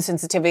gluten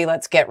sensitivity.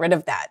 Let's get rid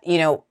of that.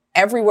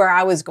 Everywhere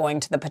I was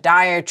going, to the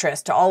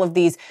podiatrist, to all of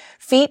these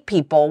feet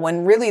people,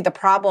 when really the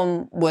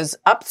problem was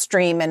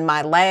upstream in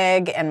my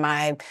leg and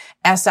my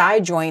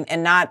SI joint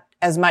and not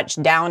as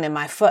much down in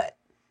my foot.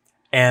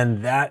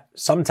 And that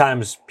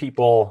sometimes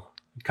people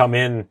come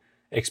in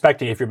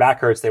expecting, if your back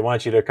hurts, they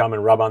want you to come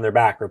and rub on their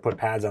back or put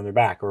pads on their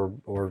back,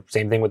 or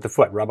same thing with the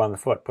foot, rub on the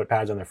foot, put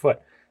pads on their foot.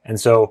 And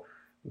so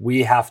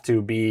we have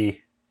to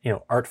be,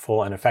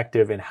 artful and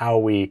effective in how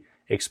we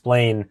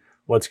explain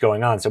what's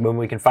going on. So when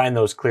we can find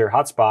those clear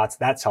hotspots,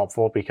 that's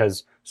helpful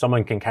because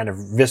someone can kind of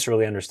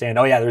viscerally understand,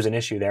 oh yeah, there's an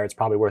issue there. It's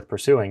probably worth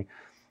pursuing.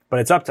 But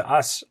it's up to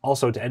us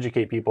also to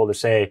educate people to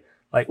say,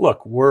 like,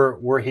 look,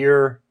 we're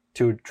here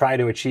to try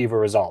to achieve a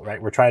result,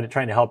 right? We're trying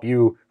to help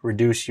you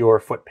reduce your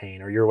foot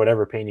pain or your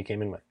whatever pain you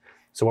came in with.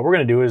 So what we're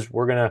going to do is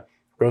we're going to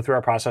go through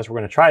our process. We're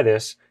going to try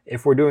this.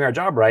 If we're doing our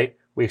job right,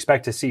 we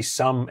expect to see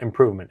some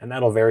improvement, and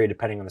that'll vary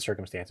depending on the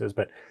circumstances.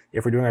 But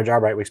if we're doing our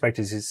job right, we expect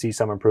to see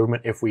some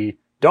improvement. If we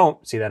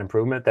don't see that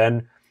improvement,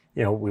 then,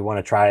 we want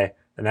to try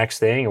the next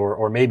thing,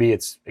 or maybe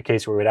it's a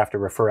case where we'd have to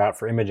refer out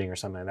for imaging or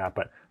something like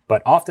that.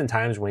 But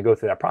oftentimes when we go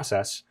through that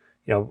process,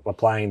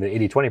 applying the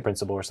 80-20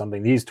 principle or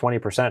something, these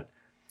 20%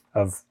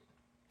 of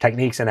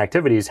techniques and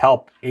activities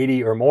help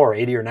 80 or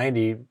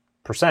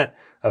 90%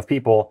 of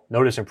people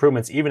notice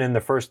improvements even in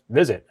the first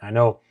visit. I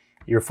know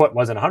your foot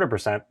wasn't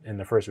 100% in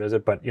the first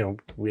visit, but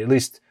we at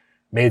least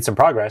made some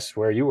progress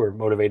where you were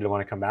motivated to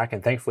want to come back.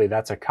 And thankfully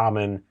that's a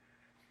common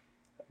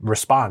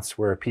response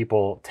where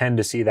people tend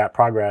to see that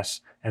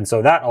progress. And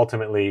so that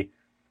ultimately,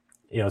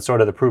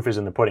 sort of the proof is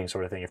in the pudding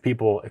sort of thing. If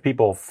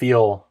people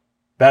feel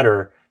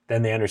better,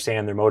 then they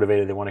understand, they're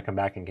motivated, they want to come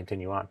back and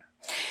continue on.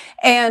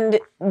 And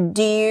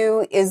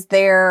is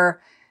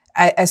there,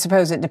 I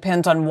suppose it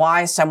depends on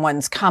why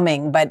someone's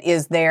coming, but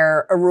is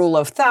there a rule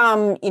of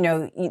thumb?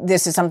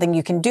 This is something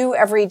you can do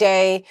every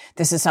day.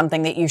 This is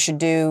something that you should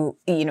do,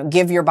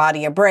 give your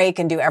body a break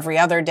and do every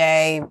other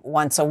day,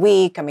 once a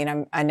week. I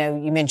mean, I know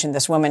you mentioned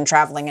this woman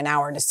traveling an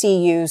hour to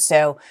see you.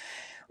 So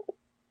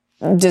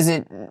does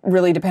it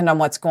really depend on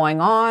what's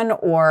going on,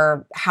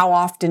 or how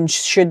often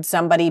should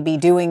somebody be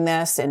doing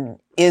this? And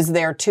is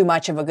there too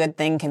much of a good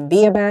thing can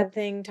be a bad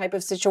thing type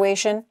of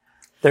situation?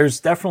 There's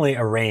definitely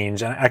a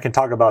range, and I can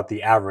talk about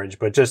the average,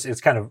 but just it's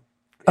kind of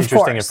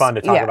interesting and fun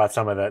to talk about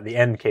some of the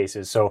end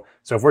cases. So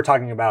if we're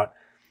talking about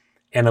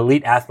an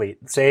elite athlete,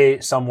 say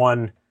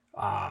someone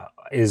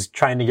is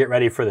trying to get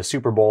ready for the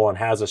Super Bowl and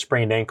has a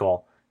sprained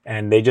ankle,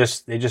 and they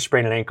just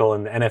sprained an ankle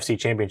in the NFC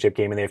Championship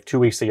game, and they have 2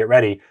 weeks to get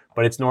ready,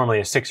 but it's normally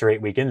a 6 or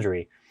 8 week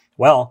injury.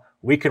 Well,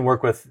 we can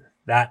work with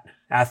that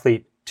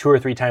athlete 2 or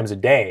 3 times a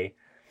day.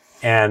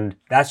 And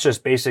that's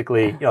just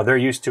basically, they're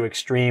used to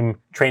extreme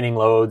training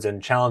loads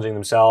and challenging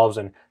themselves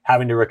and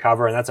having to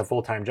recover. And that's a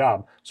full-time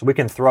job. So we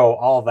can throw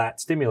all of that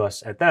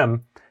stimulus at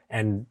them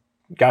and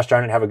gosh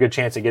darn it, have a good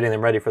chance of getting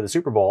them ready for the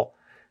Super Bowl.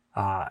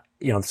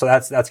 So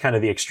that's kind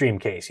of the extreme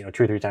case, 2 or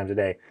 3 times a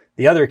day.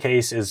 The other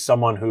case is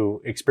someone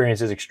who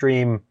experiences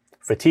extreme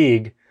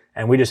fatigue,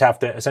 and we just have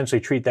to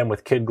essentially treat them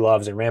with kid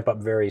gloves and ramp up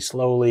very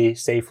slowly,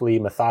 safely,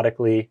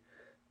 methodically,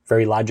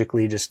 very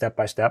logically, just step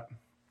by step.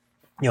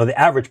 The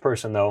average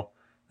person though,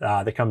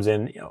 that comes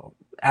in,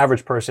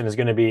 average person is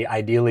going to be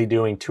ideally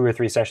doing 2 or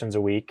 3 sessions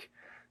a week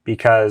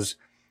because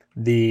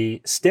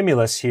the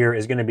stimulus here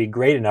is going to be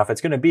great enough.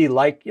 It's going to be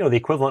like, the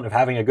equivalent of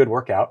having a good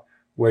workout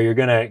where you're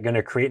going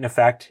to create an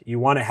effect. You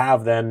want to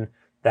have then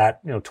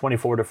that,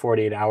 24 to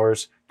 48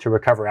 hours to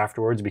recover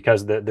afterwards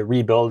because the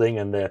rebuilding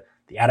and the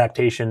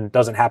adaptation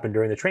doesn't happen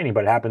during the training,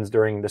 but it happens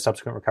during the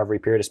subsequent recovery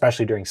period,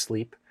 especially during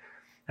sleep.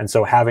 And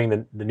so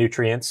having the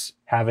nutrients,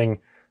 having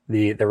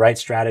the right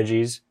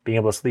strategies, being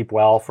able to sleep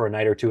well for a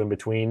night or 2 in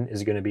between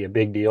is going to be a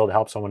big deal to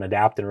help someone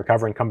adapt and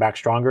recover and come back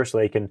stronger so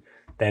they can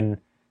then,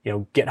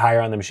 get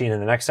higher on the machine in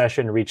the next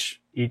session,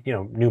 reach,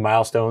 new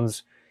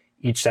milestones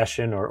each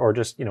session or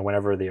just,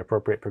 whenever the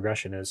appropriate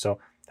progression is. So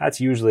that's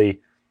usually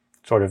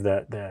sort of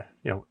the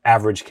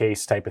average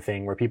case type of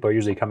thing where people are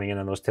usually coming in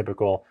on those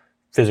typical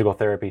physical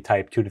therapy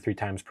type 2 to 3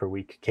 times per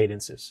week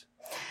cadences.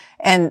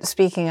 And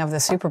speaking of the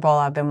Super Bowl,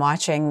 I've been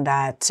watching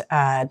that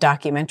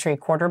documentary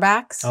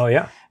Quarterbacks. Oh,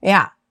 yeah.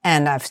 Yeah.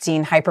 And I've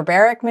seen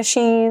hyperbaric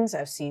machines.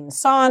 I've seen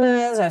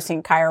saunas. I've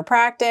seen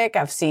chiropractic.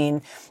 I've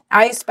seen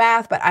ice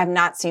bath, but I've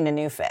not seen a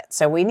new fit.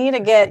 So we need to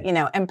get,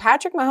 and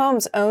Patrick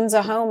Mahomes owns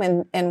a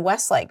home in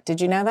Westlake. Did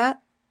you know that?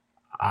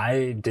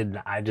 I did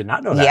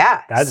not know that.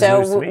 Yeah. That's so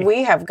news to me.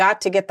 We have got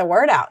to get the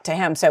word out to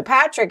him. So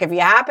Patrick, if you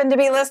happen to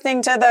be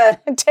listening to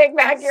the Take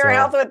Back Your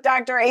Health with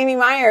Dr. Amy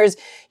Myers,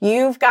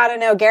 you've got to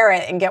know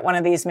Garrett and get one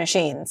of these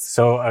machines.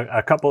 So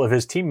a couple of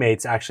his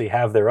teammates actually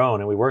have their own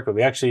and we work with.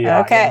 We actually,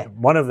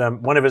 one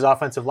of his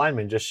offensive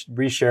linemen just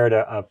reshared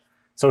a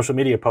social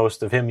media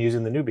post of him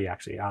using the newbie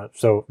actually.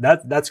 So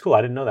that's cool.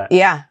 I didn't know that.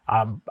 Yeah.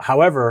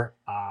 However,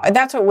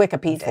 that's what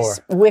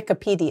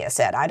Wikipedia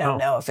said. I don't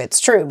know if it's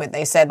true, but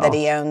they said that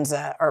he owns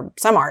or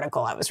some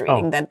article I was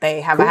reading that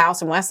they have a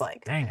house in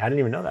Westlake. Dang, I didn't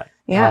even know that.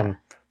 Yeah.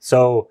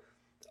 So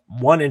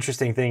one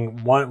interesting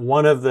thing,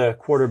 one of the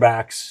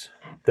quarterbacks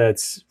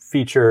that's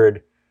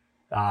featured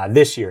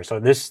this year. So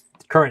this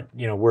current,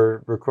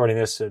 we're recording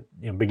this at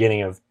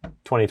beginning of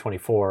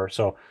 2024.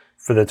 So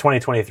for the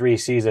 2023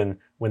 season,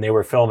 when they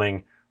were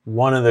filming,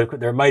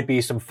 there might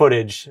be some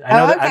footage.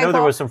 I know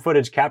there was some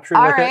footage captured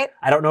with it.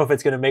 I don't know if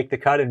it's going to make the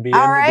cut and be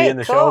in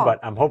the show, but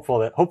I'm hopeful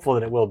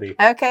that it will be.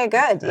 Okay,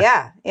 good.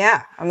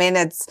 Yeah. I mean,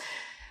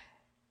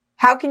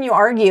 how can you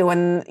argue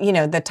when,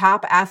 the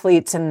top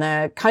athletes in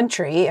the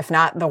country, if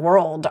not the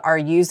world, are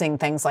using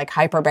things like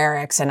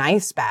hyperbarics and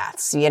ice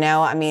baths?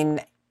 I mean,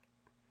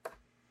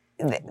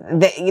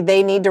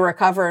 they need to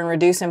recover and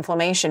reduce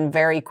inflammation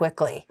very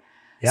quickly.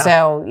 Yeah.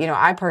 So,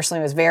 I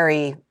personally was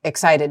very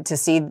excited to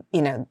see,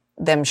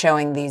 them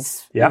showing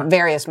these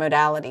various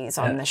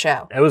modalities on the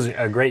show. It was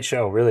a great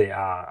show, really.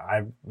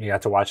 You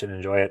got to watch it and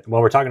enjoy it.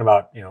 Well, we're talking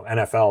about,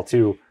 NFL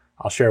too.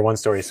 I'll share one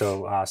story.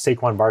 So,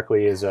 Saquon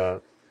Barkley is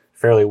a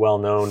fairly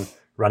well-known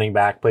running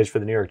back, plays for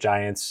the New York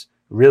Giants,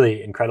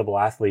 really incredible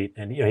athlete.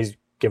 And, he's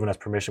given us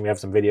permission. We have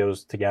some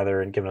videos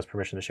together and given us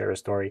permission to share his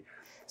story.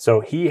 So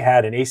he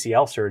had an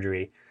ACL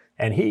surgery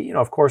and he,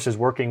 of course, is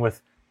working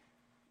with,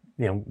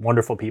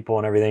 wonderful people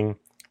and everything.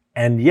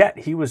 And yet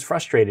he was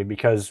frustrated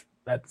because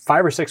at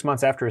 5 or 6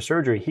 months after his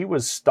surgery, he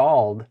was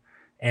stalled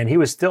and he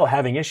was still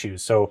having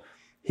issues. So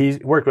he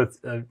worked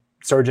with a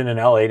surgeon in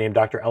LA named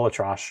Dr.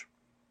 Elatrosh,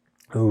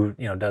 who,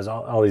 does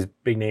all these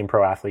big name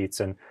pro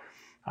athletes. And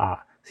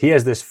he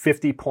has this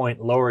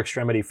 50-point lower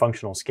extremity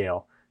functional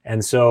scale.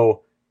 And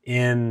so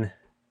in,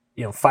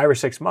 5 or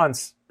 6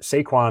 months,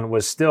 Saquon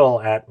was still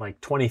at like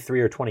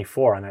 23 or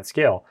 24 on that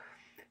scale.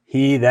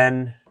 He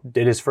then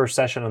did his first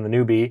session on the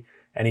newbie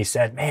and he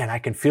said, man, I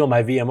can feel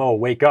my VMO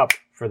wake up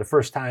for the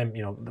first time,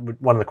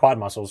 one of the quad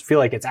muscles, feel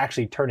like it's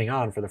actually turning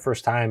on for the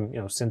first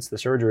time, since the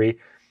surgery.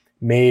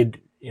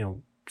 Made,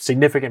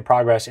 significant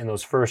progress in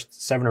those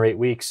first 7 or 8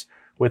 weeks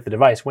with the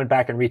device, went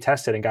back and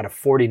retested and got a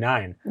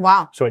 49.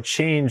 Wow. So it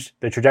changed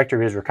the trajectory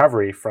of his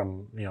recovery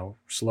from,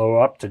 slow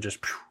up to just.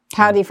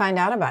 How did he find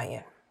out about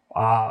you?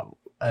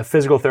 A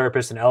physical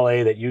therapist in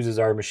LA that uses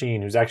our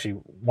machine, who's actually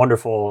a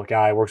wonderful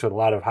guy, works with a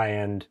lot of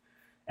high-end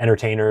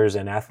entertainers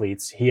and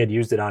athletes. He had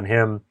used it on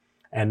him.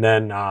 And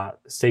then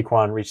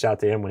Saquon reached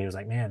out to him when he was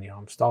like, man,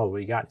 I'm stalled. What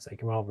you got? He's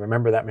like, well,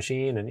 remember that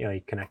machine? And,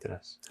 he connected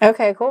us.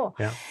 Okay, cool.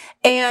 Yeah.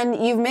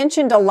 And you've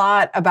mentioned a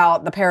lot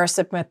about the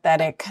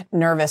parasympathetic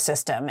nervous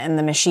system and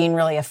the machine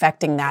really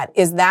affecting that.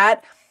 Is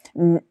that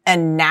a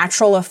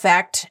natural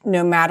effect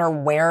no matter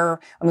where?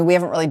 I mean, we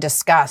haven't really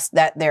discussed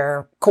that there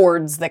are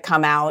cords that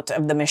come out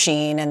of the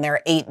machine and there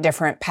are 8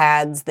 different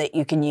pads that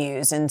you can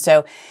use. And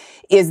so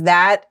is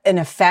that an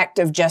effect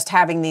of just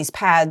having these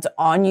pads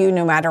on you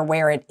no matter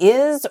where it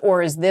is?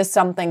 Or is this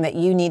something that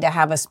you need to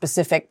have a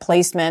specific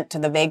placement to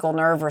the vagal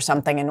nerve or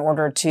something in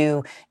order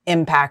to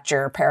impact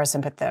your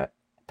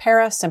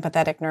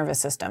parasympathetic nervous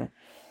system?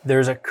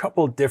 There's a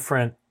couple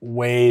different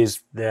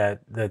ways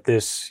that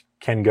this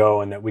can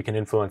go and that we can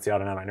influence the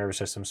autonomic nervous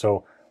system.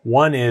 So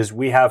one is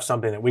we have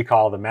something that we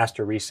call the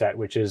master reset,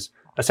 which is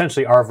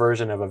essentially our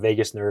version of a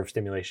vagus nerve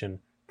stimulation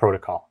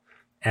protocol.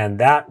 And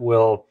that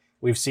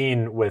we've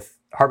seen with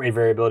heart rate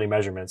variability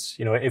measurements,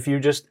 if you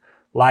just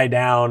lie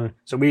down.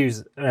 So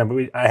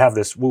I have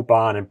this Whoop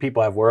on, and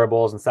people have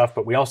wearables and stuff,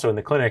 but we also in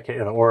the clinic,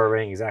 the Aura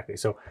Ring, exactly.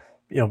 So,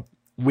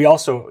 we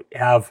also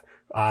have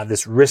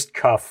this wrist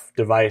cuff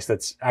device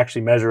that's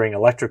actually measuring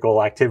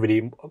electrical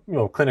activity,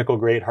 clinical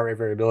grade heart rate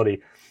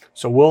variability.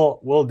 So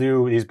we'll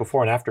do these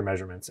before and after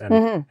measurements,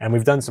 and and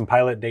we've done some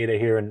pilot data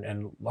here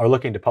and are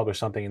looking to publish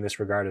something in this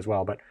regard as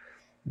well. But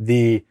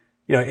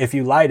if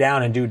you lie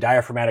down and do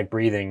diaphragmatic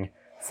breathing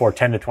for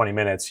 10 to 20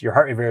 minutes, your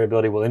heart rate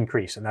variability will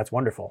increase, and that's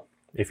wonderful.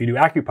 If you do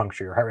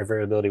acupuncture, your heart rate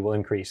variability will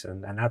increase,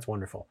 and that's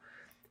wonderful.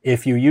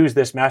 If you use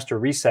this master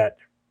reset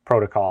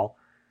protocol,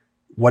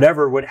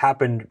 whatever would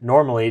happen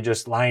normally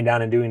just lying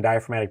down and doing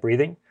diaphragmatic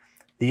breathing,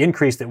 the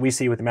increase that we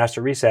see with the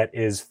master reset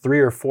is 3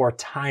 or 4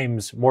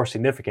 times more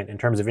significant in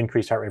terms of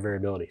increased heart rate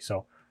variability.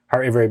 So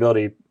heart rate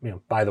variability,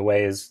 by the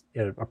way, is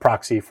a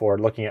proxy for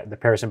looking at the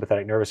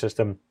parasympathetic nervous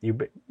system.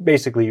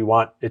 You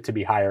want it to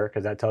be higher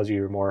because that tells you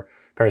you're more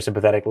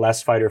parasympathetic,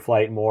 less fight or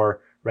flight,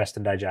 more rest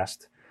and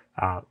digest.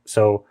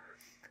 So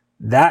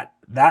that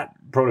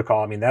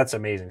protocol, that's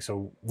amazing.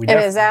 So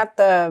is that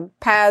the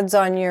pads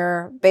on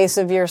your base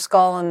of your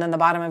skull and then the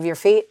bottom of your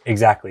feet?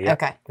 Exactly. Yeah.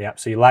 Okay. Yeah.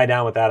 So you lie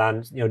down with that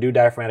on, do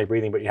diaphragmatic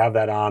breathing, but you have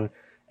that on,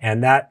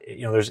 and that,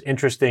 there's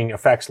interesting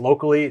effects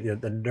locally.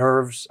 The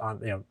nerves on,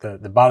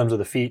 the bottoms of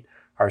the feet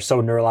are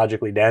so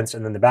neurologically dense,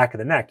 and then the back of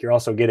the neck, you're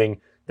also getting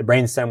the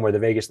brainstem where the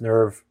vagus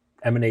nerve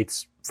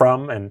emanates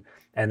from, and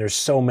there's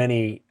so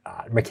many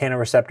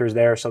mechanoreceptors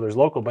there. So there's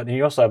local, but then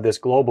you also have this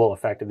global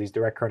effect of these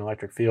direct current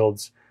electric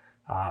fields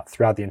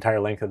throughout the entire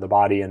length of the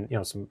body, and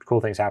some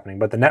cool things happening.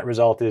 But the net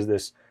result is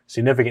this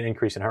significant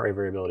increase in heart rate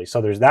variability.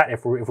 So there's that.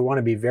 If we want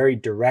to be very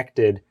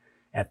directed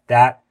at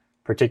that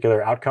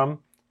particular outcome,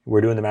 we're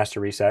doing the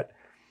master reset.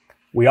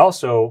 We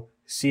also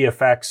see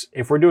effects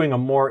if we're doing a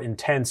more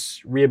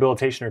intense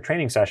rehabilitation or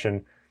training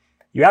session.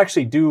 You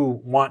actually do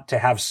want to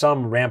have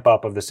some ramp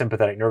up of the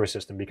sympathetic nervous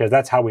system, because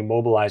that's how we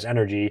mobilize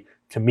energy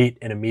to meet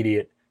an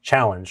immediate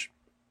challenge.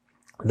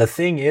 The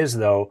thing is,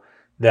 though,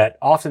 that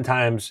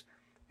oftentimes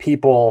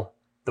people,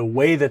 the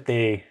way that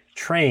they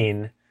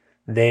train,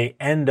 they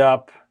end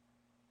up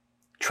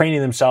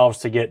training themselves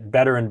to get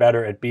better and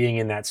better at being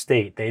in that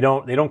state. They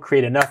don't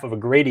create enough of a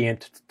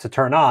gradient to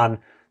turn on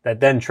that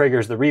then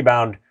triggers the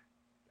rebound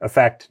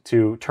effect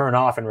to turn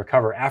off and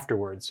recover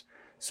afterwards.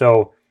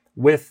 So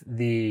with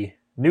the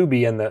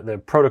newbie and the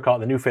protocol,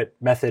 the NewFit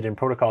method and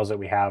protocols that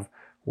we have,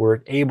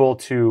 we're able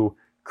to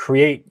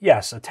create,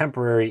 yes, a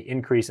temporary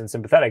increase in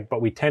sympathetic,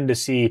 but we tend to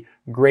see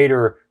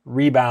greater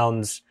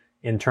rebounds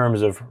in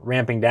terms of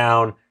ramping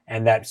down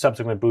and that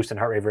subsequent boost in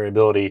heart rate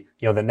variability,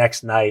 the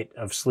next night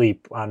of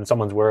sleep on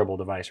someone's wearable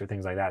device or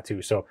things like that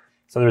too. So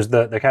there's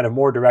the kind of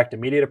more direct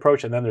immediate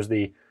approach, and then there's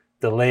the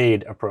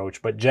delayed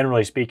approach. But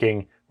generally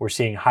speaking, we're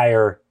seeing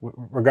higher,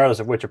 regardless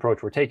of which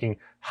approach we're taking,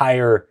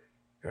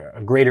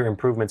 greater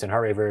improvements in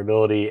heart rate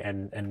variability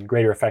and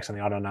greater effects on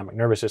the autonomic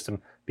nervous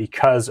system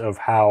because of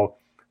how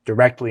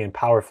directly and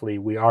powerfully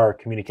we are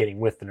communicating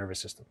with the nervous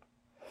system.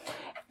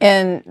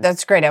 And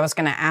that's great. I was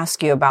going to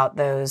ask you about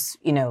those,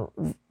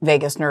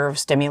 vagus nerve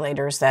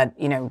stimulators that,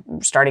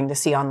 starting to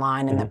see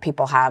online and that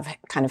people have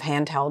kind of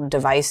handheld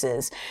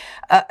devices.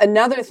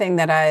 Another thing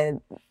that I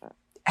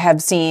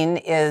have seen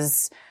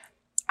is,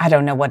 I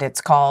don't know what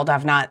it's called.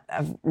 I've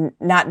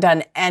not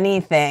done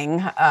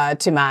anything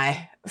to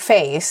my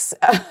face.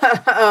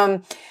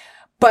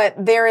 But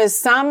there is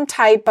some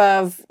type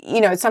of,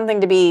 it's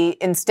something to be,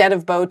 instead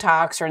of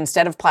Botox or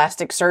instead of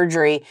plastic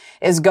surgery,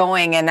 is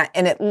going and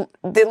it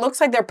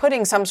looks like they're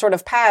putting some sort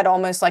of pad,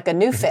 almost like a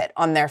NewFit,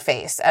 on their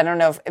face. I don't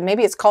know if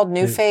maybe it's called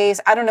NewFace.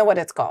 I don't know what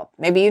it's called.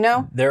 Maybe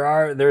I'm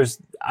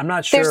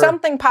not sure. There's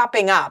something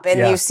popping up,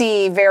 and you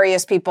see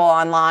various people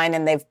online,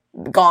 and they've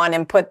gone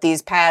and put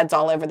these pads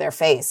all over their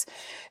face.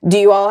 Do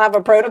you all have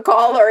a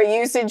protocol or a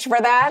usage for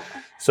that?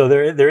 So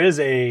there is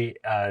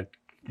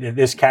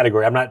this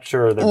category. I'm not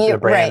sure the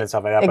brand right, and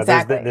stuff like that,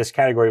 exactly. But this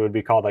category would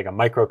be called like a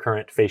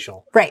microcurrent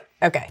facial. Right.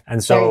 Okay.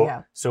 And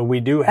so we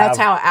do have. That's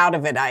how out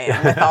of it I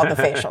am with all the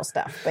facial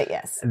stuff. But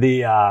yes.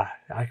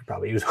 I could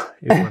probably use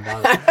one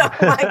down.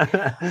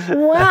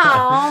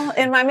 Well,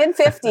 in my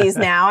mid-50s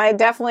now, I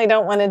definitely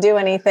don't want to do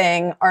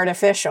anything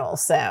artificial.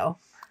 So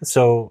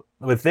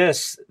with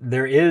this,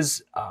 there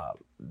is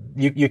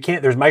you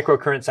can't. There's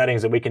microcurrent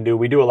settings that we can do.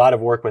 We do a lot of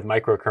work with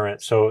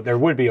microcurrent, so there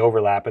would be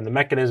overlap, and the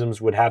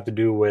mechanisms would have to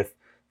do with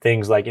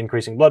things like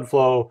increasing blood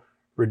flow,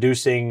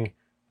 reducing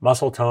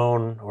muscle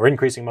tone or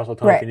increasing muscle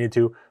tone if you need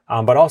to,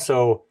 but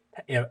also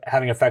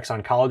having effects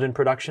on collagen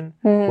production,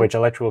 which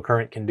electrical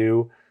current can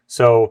do.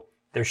 So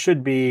there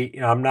should be,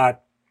 I'm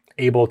not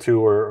able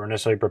to or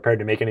necessarily prepared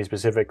to make any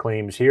specific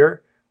claims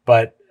here,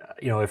 but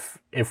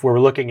if we're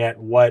looking at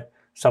what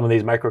some of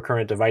these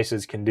microcurrent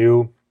devices can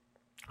do,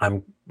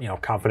 I'm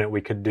confident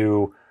we could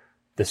do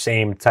the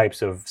same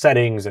types of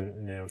settings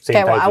and same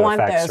types of effects. I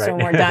want those when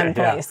we're done,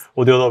 please.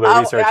 We'll do a little bit of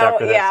research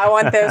after this. Yeah, I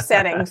want those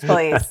settings,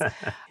 please.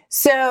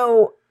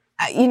 So,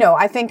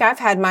 I think I've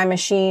had my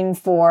machine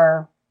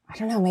for, I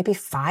don't know, maybe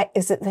 5.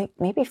 Is it like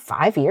maybe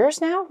 5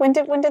 years now? When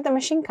did the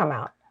machine come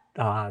out?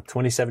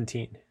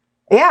 2017.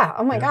 Yeah.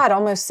 Oh my God,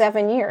 almost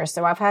 7 years.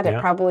 So I've had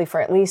it probably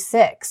for at least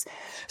 6.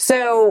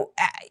 So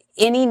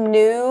any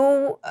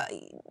new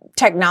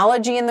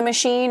technology in the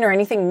machine or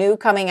anything new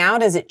coming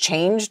out? Has it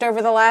changed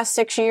over the last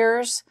 6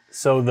 years?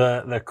 So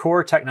the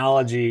core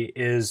technology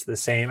is the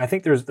same. I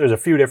think there's a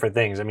few different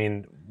things. I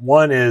mean,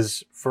 one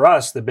is for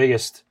us, the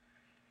biggest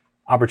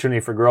opportunity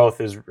for growth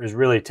is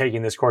really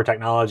taking this core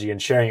technology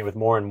and sharing it with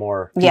more and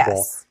more people.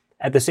 Yes.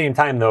 At the same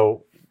time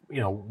though,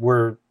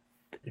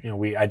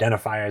 we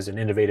identify as an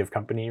innovative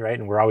company, right?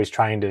 And we're always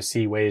trying to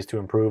see ways to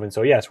improve. And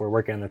so, yes, we're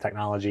working on the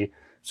technology.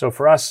 So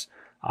for us,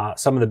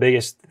 some of the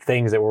biggest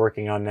things that we're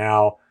working on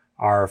now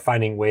are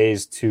finding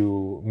ways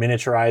to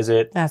miniaturize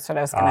it. That's what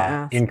I was going to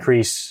ask.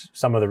 Increase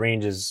some of the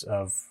ranges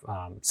of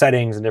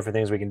settings and different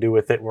things we can do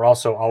with it. We're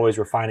also always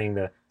refining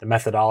the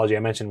methodology. I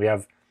mentioned we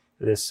have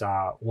this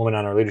woman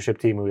on our leadership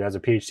team who has a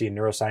PhD in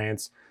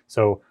neuroscience.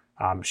 So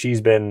she's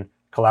been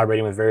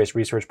collaborating with various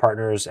research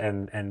partners,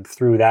 and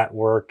through that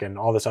work and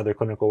all this other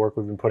clinical work,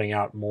 we've been putting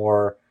out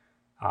more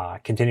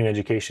continuing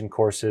education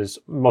courses,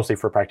 mostly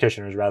for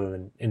practitioners rather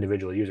than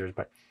individual users,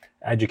 but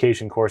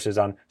education courses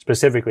on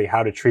specifically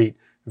how to treat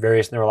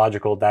various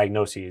neurological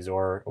diagnoses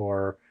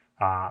or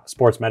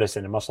sports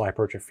medicine and muscle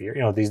hypertrophy,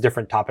 or, these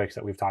different topics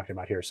that we've talked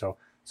about here. So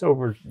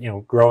we're,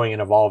 growing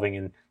and evolving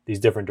in these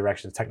different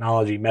directions: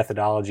 technology,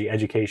 methodology,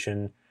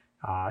 education,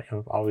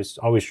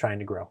 always trying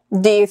to grow.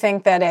 Do you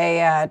think that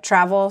a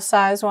travel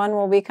size one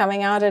will be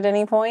coming out at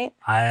any point?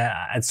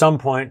 At some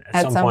point,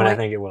 I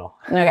think it will.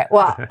 Okay.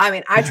 Well,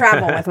 I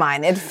travel with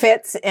mine. It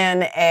fits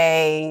in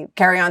a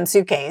carry-on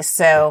suitcase.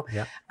 So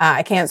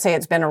I can't say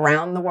it's been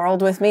around the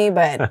world with me,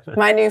 but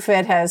my new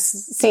fit has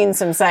seen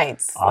some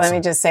sights. Awesome. Let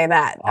me just say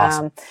that.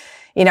 Awesome.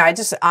 I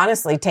just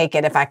honestly take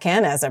it if I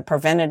can as a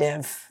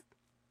preventative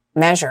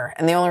measure.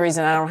 And the only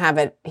reason I don't have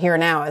it here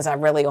now is I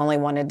really only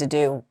wanted to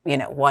do,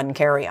 one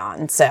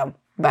carry-on. So,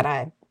 but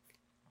I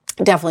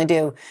definitely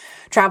do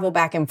travel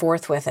back and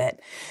forth with it.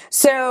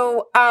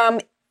 So,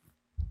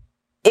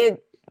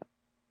 it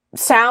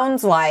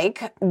sounds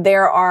like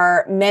there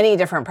are many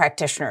different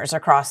practitioners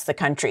across the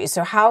country.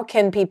 So how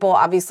can people,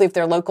 obviously, if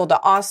they're local to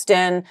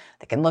Austin,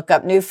 they can look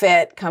up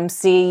NewFit, come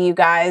see you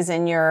guys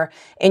in your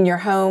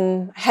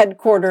home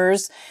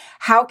headquarters.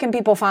 How can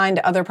people find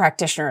other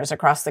practitioners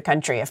across the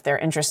country if they're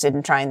interested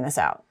in trying this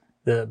out?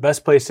 The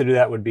best place to do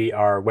that would be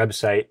our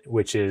website,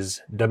 which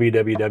is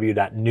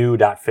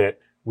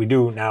www.new.fit. We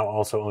do now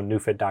also own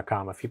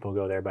newfit.com if people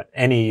go there, but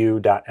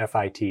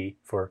neu.fit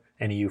for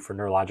NEU for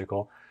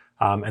neurological.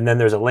 And then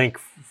there's a link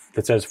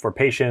that says for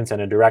patients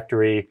and a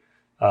directory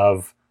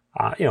of,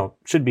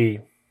 should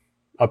be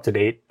up to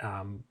date,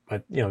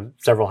 but,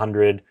 several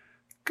hundred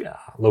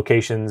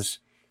locations,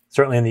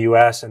 certainly in the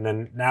U.S. And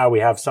then now we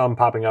have some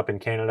popping up in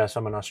Canada,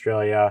 some in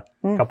Australia,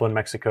 a couple in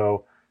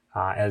Mexico,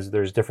 as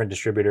there's different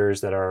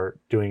distributors that are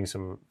doing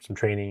some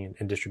training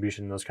and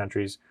distribution in those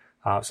countries.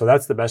 So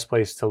that's the best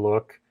place to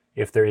look.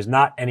 If there is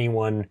not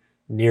anyone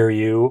near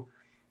you,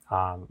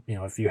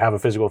 if you have a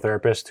physical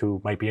therapist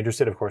who might be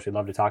interested, of course, we'd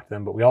love to talk to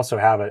them. But we also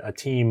have a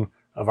team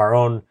of our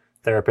own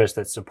therapists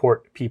that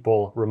support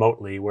people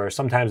remotely, where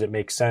sometimes it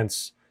makes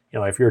sense.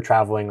 If you're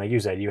traveling, like you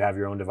said, you have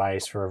your own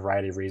device for a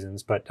variety of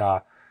reasons. But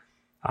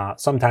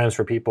sometimes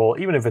for people,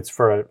 even if it's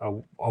for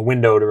a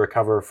window to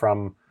recover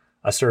from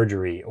a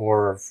surgery,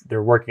 or if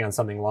they're working on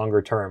something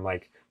longer term,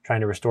 like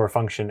trying to restore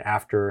function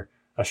after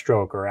a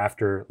stroke or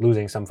after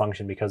losing some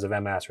function because of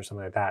MS or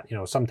something like that,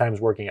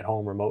 sometimes working at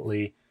home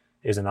remotely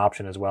is an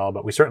option as well.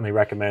 But we certainly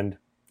recommend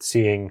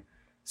seeing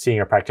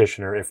a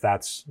practitioner if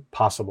that's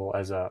possible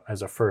as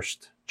a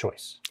first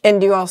choice.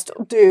 And do you all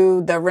still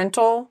do the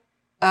rental,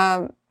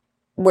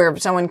 where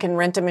someone can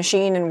rent a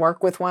machine and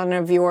work with one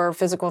of your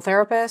physical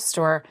therapists?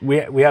 Or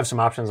we have some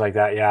options like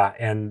that, yeah.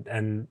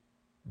 And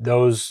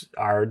those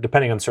are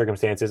depending on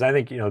circumstances. I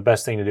think the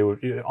best thing to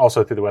do,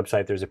 also through the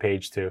website, there's a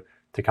page to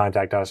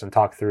contact us and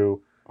talk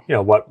through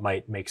what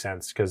might make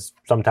sense, because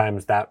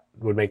sometimes that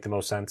would make the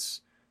most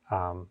sense.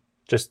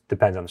 Just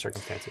depends on the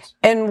circumstances.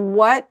 And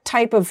what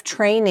type of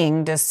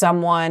training does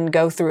someone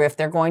go through if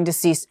they're going to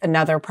see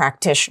another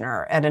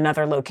practitioner at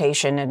another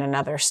location in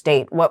another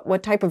state?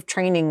 What type of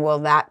training will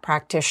that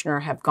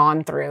practitioner have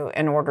gone through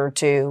in order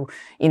to,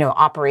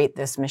 operate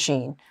this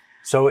machine?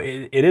 So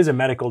it is a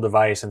medical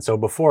device. And so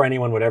before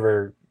anyone would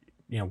ever,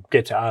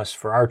 get to us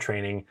for our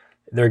training,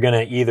 they're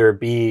going to either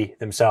be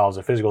themselves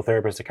a physical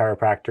therapist, a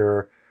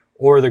chiropractor,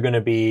 or they're going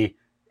to be,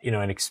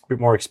 an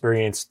more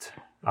experienced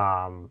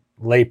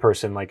lay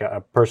person, like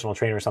a personal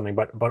trainer or something,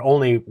 but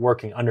only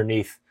working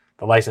underneath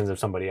the license of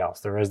somebody else.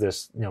 There is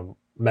this,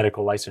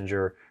 medical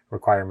licensure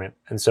requirement.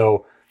 And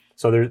so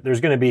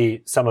there's going to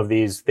be some of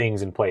these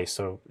things in place.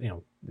 So,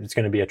 it's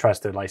going to be a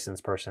trusted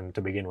licensed person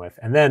to begin with.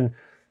 And then,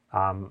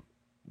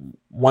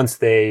 once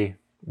they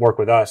work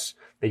with us,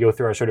 they go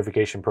through our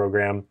certification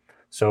program.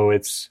 So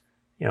it's,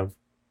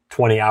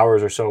 20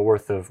 hours or so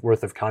worth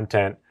of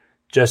content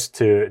just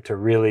to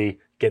really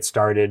get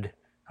started,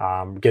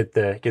 get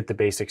the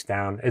basics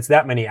down. It's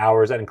that many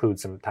hours. That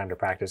includes some time to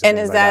practice. And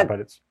is like that but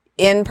it's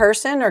in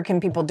person, or can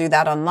people do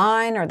that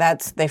online, or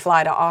they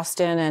fly to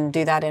Austin and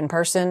do that in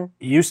person?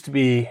 It used to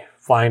be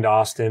flying to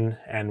Austin,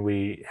 and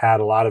we had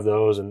a lot of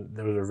those, and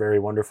those are very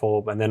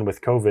wonderful. And then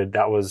with COVID,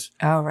 that was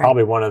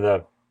probably one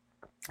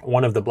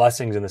of the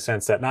blessings, in the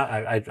sense that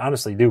I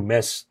honestly do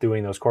miss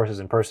doing those courses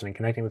in person and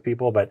connecting with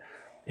people, but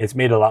it's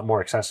made it a lot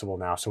more accessible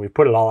now. So we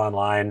put it all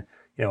online.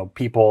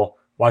 People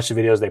watch the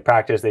videos, they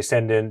practice, they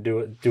send in,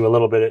 do a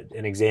little bit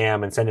an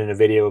exam, and send in a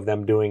video of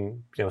them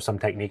doing, some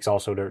techniques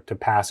also to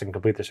pass and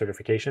complete the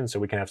certification, so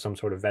we can have some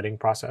sort of vetting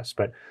process.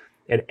 But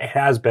it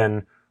has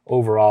been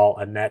overall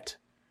a net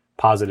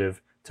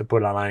positive to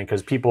put it online,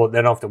 because people,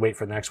 they don't have to wait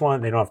for the next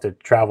one. They don't have to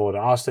travel to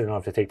Austin. They don't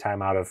have to take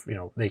time out of,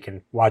 they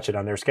can watch it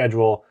on their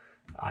schedule.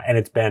 And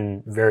it's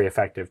been very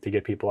effective to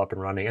get people up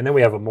and running. And then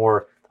we have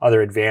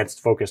other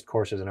advanced focused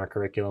courses in our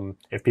curriculum.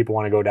 If people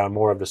want to go down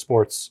more of the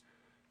sports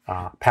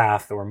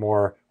path, or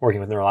more working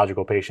with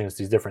neurological patients,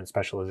 these different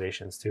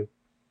specializations too.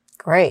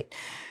 Great.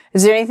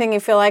 Is there anything you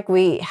feel like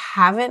we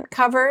haven't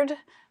covered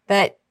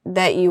that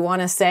you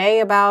want to say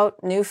about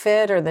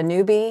NewFit or the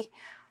newbie?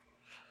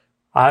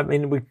 I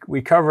mean,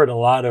 we covered a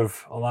lot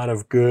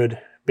of good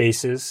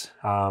bases.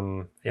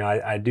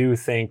 I do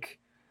think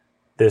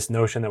this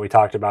notion that we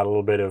talked about a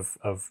little bit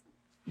of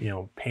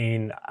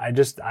pain, I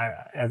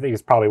think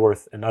it's probably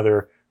worth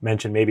another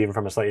mention, maybe even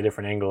from a slightly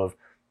different angle of,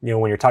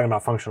 when you're talking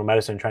about functional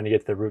medicine, trying to get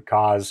to the root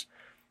cause,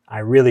 I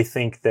really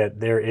think that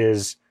there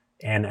is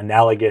an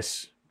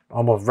analogous,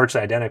 almost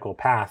virtually identical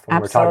path when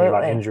Absolutely. We're talking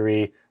about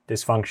injury,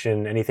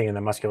 dysfunction, anything in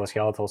the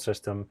musculoskeletal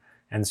system.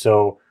 And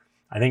so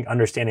I think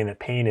understanding that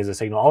pain is a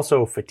signal,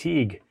 also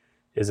fatigue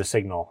is a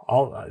signal.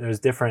 There's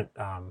different,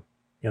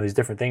 these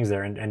different things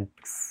there, and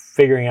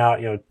figuring out,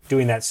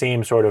 doing that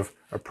same sort of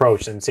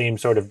approach and same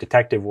sort of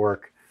detective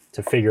work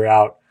to figure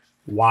out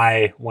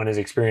why one is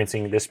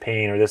experiencing this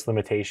pain or this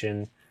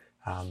limitation.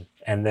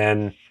 And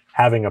then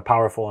having a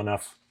powerful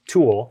enough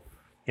tool,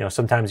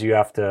 sometimes you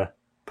have to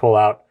pull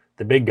out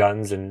the big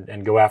guns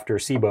and go after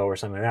SIBO or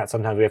something like that.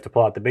 Sometimes we have to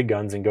pull out the big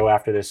guns and go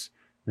after this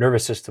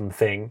nervous system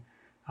thing.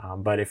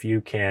 But if you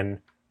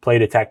can play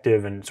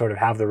detective and sort of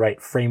have the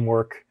right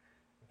framework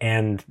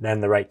and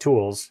then the right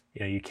tools,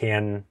 you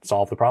can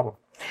solve the problem.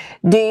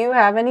 Do you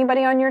have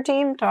anybody on your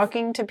team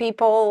talking to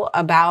people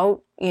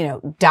about,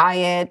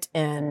 diet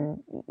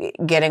and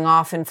getting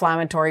off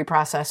inflammatory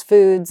processed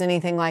foods,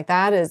 anything like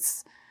that?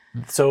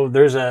 So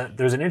there's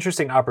an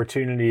interesting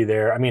opportunity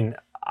there. I mean,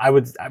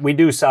 we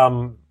do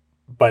some,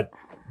 but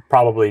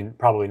probably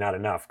not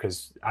enough,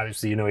 because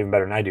obviously even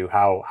better than I do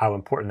how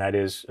important that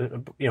is.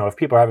 If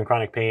people are having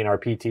chronic pain, our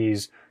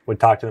PTs would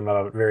talk to them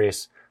about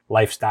various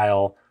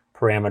lifestyle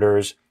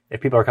parameters.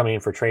 If people are coming in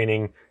for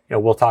training,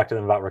 we'll talk to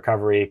them about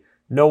recovery.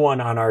 No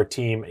one on our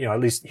team, at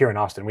least here in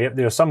Austin, we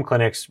have, some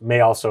clinics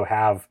may also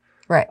have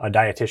a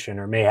dietitian,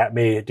 or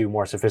may do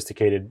more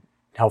sophisticated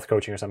health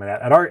coaching or something like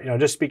that. At our,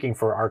 just speaking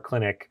for our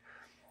clinic,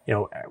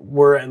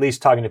 we're at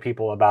least talking to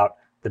people about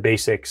the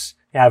basics,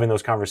 having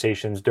those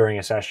conversations during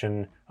a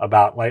session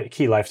about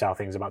key lifestyle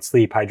things, about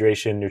sleep,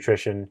 hydration,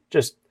 nutrition,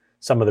 just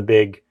some of the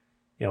big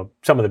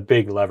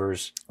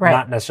levers,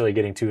 not necessarily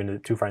getting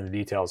too far into the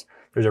details.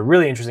 There's a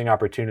really interesting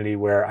opportunity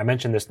where I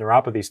mentioned this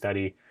neuropathy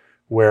study,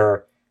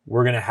 where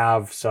we're going to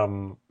have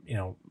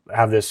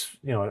this,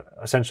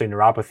 essentially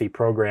neuropathy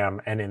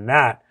program. And in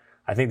that,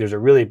 I think there's a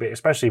really big,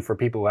 especially for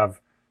people who have,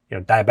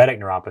 diabetic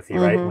neuropathy,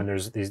 right? When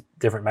there's these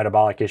different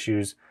metabolic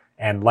issues,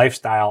 and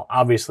lifestyle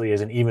obviously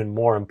is an even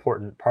more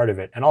important part of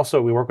it. And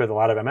also we work with a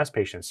lot of MS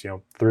patients,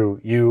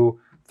 through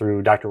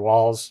Dr.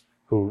 Walls,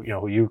 who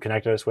you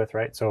connected us with,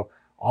 right? So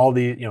all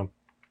the,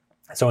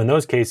 so in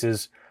those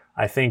cases,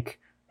 I think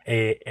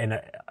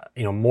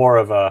more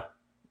of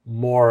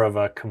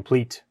a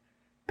complete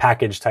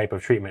package type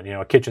of treatment,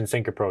 a kitchen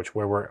sink approach,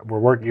 where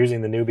we're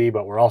using the newbie,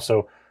 but we're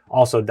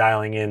also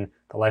dialing in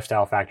the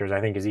lifestyle factors, I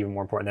think is even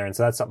more important there. And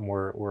so that's something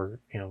we're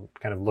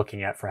kind of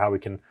looking at for how we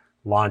can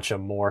launch a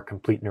more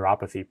complete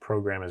neuropathy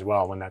program as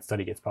well when that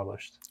study gets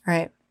published.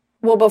 Right.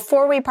 Well,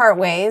 before we part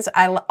ways,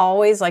 I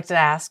always like to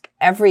ask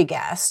every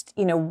guest,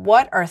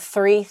 what are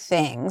 3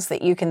 things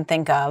that you can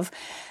think of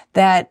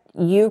that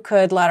you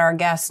could let our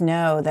guests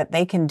know that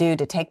they can do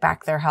to take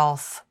back their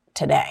health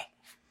today?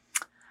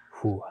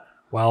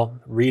 Well,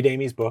 read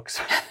Amy's books.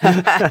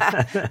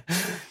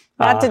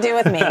 Not to do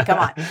with me.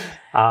 Come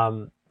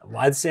on.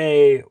 I'd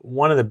say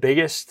one of the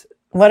biggest...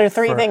 What are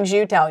 3 things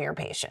you tell your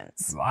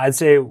patients? I'd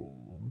say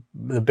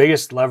the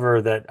biggest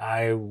lever that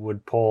I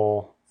would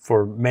pull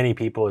for many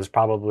people is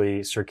probably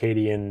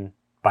circadian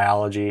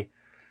biology,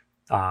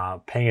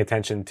 paying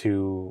attention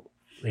to,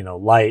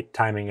 light,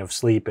 timing of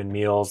sleep and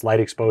meals, light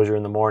exposure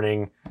in the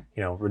morning,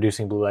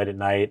 reducing blue light at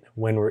night,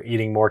 when we're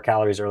eating more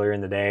calories earlier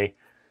in the day.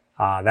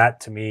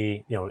 That to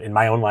me, in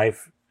my own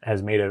life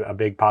has made a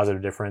big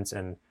positive difference,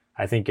 and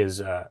I think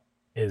is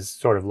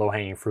sort of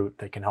low-hanging fruit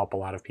that can help a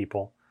lot of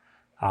people.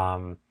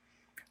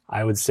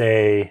 I would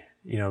say,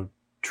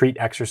 treat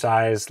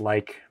exercise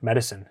like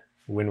medicine.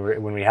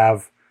 When we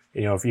have,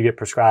 if you get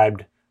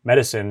prescribed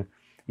medicine,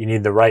 you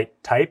need the right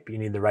type, you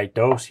need the right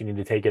dose, you need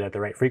to take it at the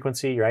right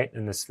frequency, right?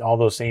 And all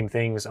those same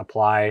things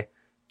apply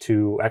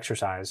to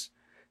exercise.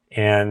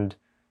 And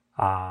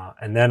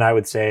then I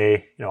would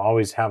say,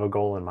 always have a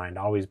goal in mind,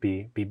 always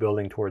be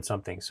building towards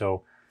something.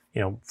 So,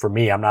 for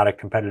me, I'm not a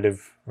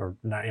competitive or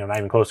not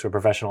even close to a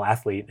professional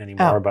athlete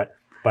anymore,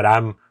 but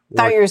I'm.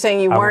 Thought you were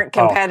saying you weren't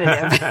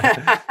competitive.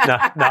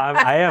 No,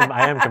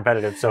 I am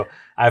competitive. So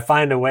I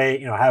find a way,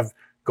 have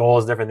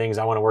goals, different things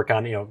I want to work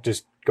on,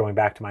 just going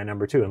back to my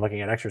number 2 and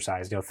looking at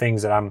exercise,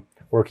 things that I'm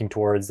working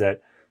towards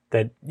that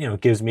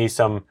gives me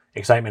some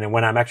excitement. And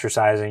when I'm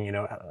exercising,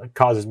 it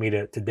causes me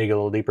to dig a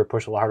little deeper,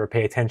 push a little harder,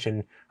 pay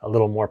attention a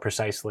little more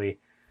precisely.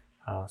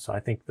 So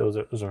I think those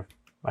are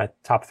my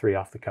top 3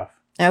 off the cuff.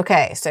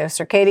 Okay. So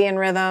circadian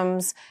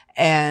rhythms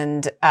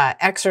and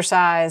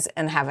exercise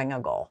and having a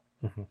goal.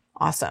 Mm-hmm.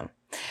 Awesome.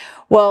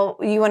 Well,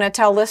 you want to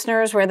tell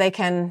listeners where they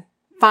can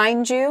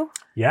find you?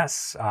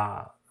 Yes.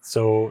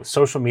 So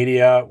social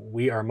media,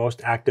 we are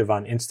most active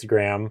on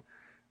Instagram.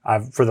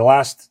 For the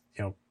last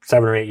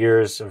 7 or 8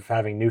 years of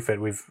having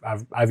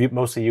NewFit, I've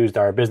mostly used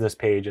our business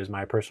page as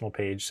my personal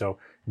page. So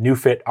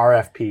NewFit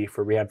RFP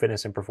for Rehab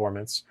Fitness and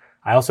Performance.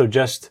 I also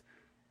just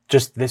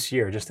this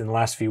year, just in the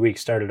last few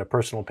weeks, started a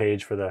personal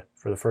page for the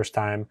first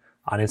time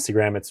on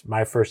Instagram. It's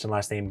my first and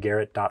last name,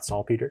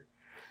 Garrett.Salpeter.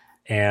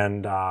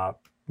 And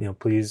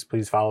please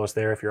follow us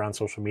there if you're on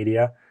social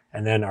media.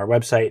 And then our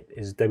website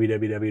is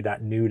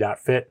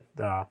www.new.fit.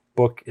 The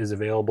book is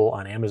available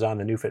on Amazon,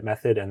 The New Fit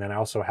Method. And then I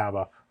also have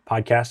a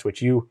podcast,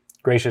 which you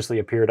graciously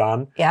appeared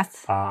on.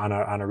 Yes. On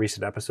a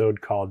recent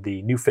episode called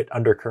the New Fit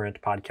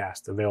Undercurrent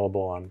podcast,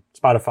 available on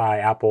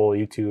Spotify, Apple,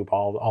 YouTube,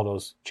 all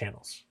those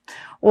channels.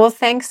 Well,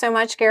 thanks so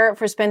much, Garrett,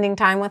 for spending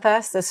time with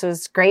us. This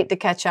was great to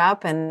catch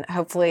up and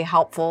hopefully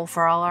helpful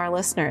for all our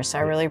listeners. So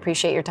I really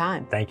appreciate your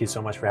time. Thank you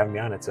so much for having me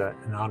on. It's an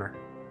honor.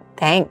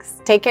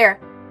 Thanks. Take care.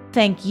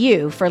 Thank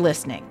you for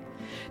listening.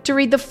 To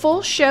read the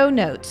full show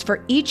notes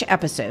for each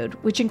episode,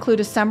 which include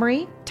a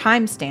summary,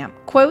 timestamp,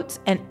 quotes,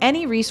 and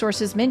any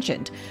resources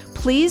mentioned,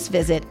 please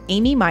visit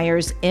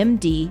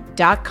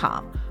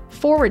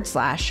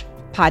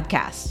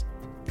amymyersmd.com/podcast.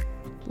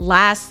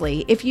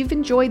 Lastly, if you've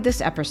enjoyed this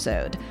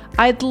episode,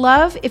 I'd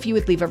love if you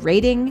would leave a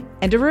rating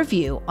and a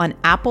review on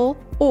Apple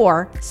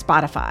or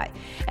Spotify,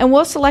 and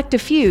we'll select a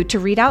few to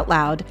read out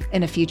loud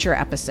in a future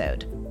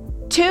episode.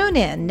 Tune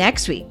in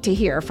next week to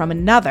hear from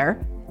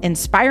another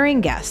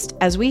inspiring guest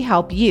as we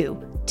help you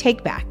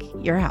take back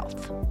your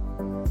health.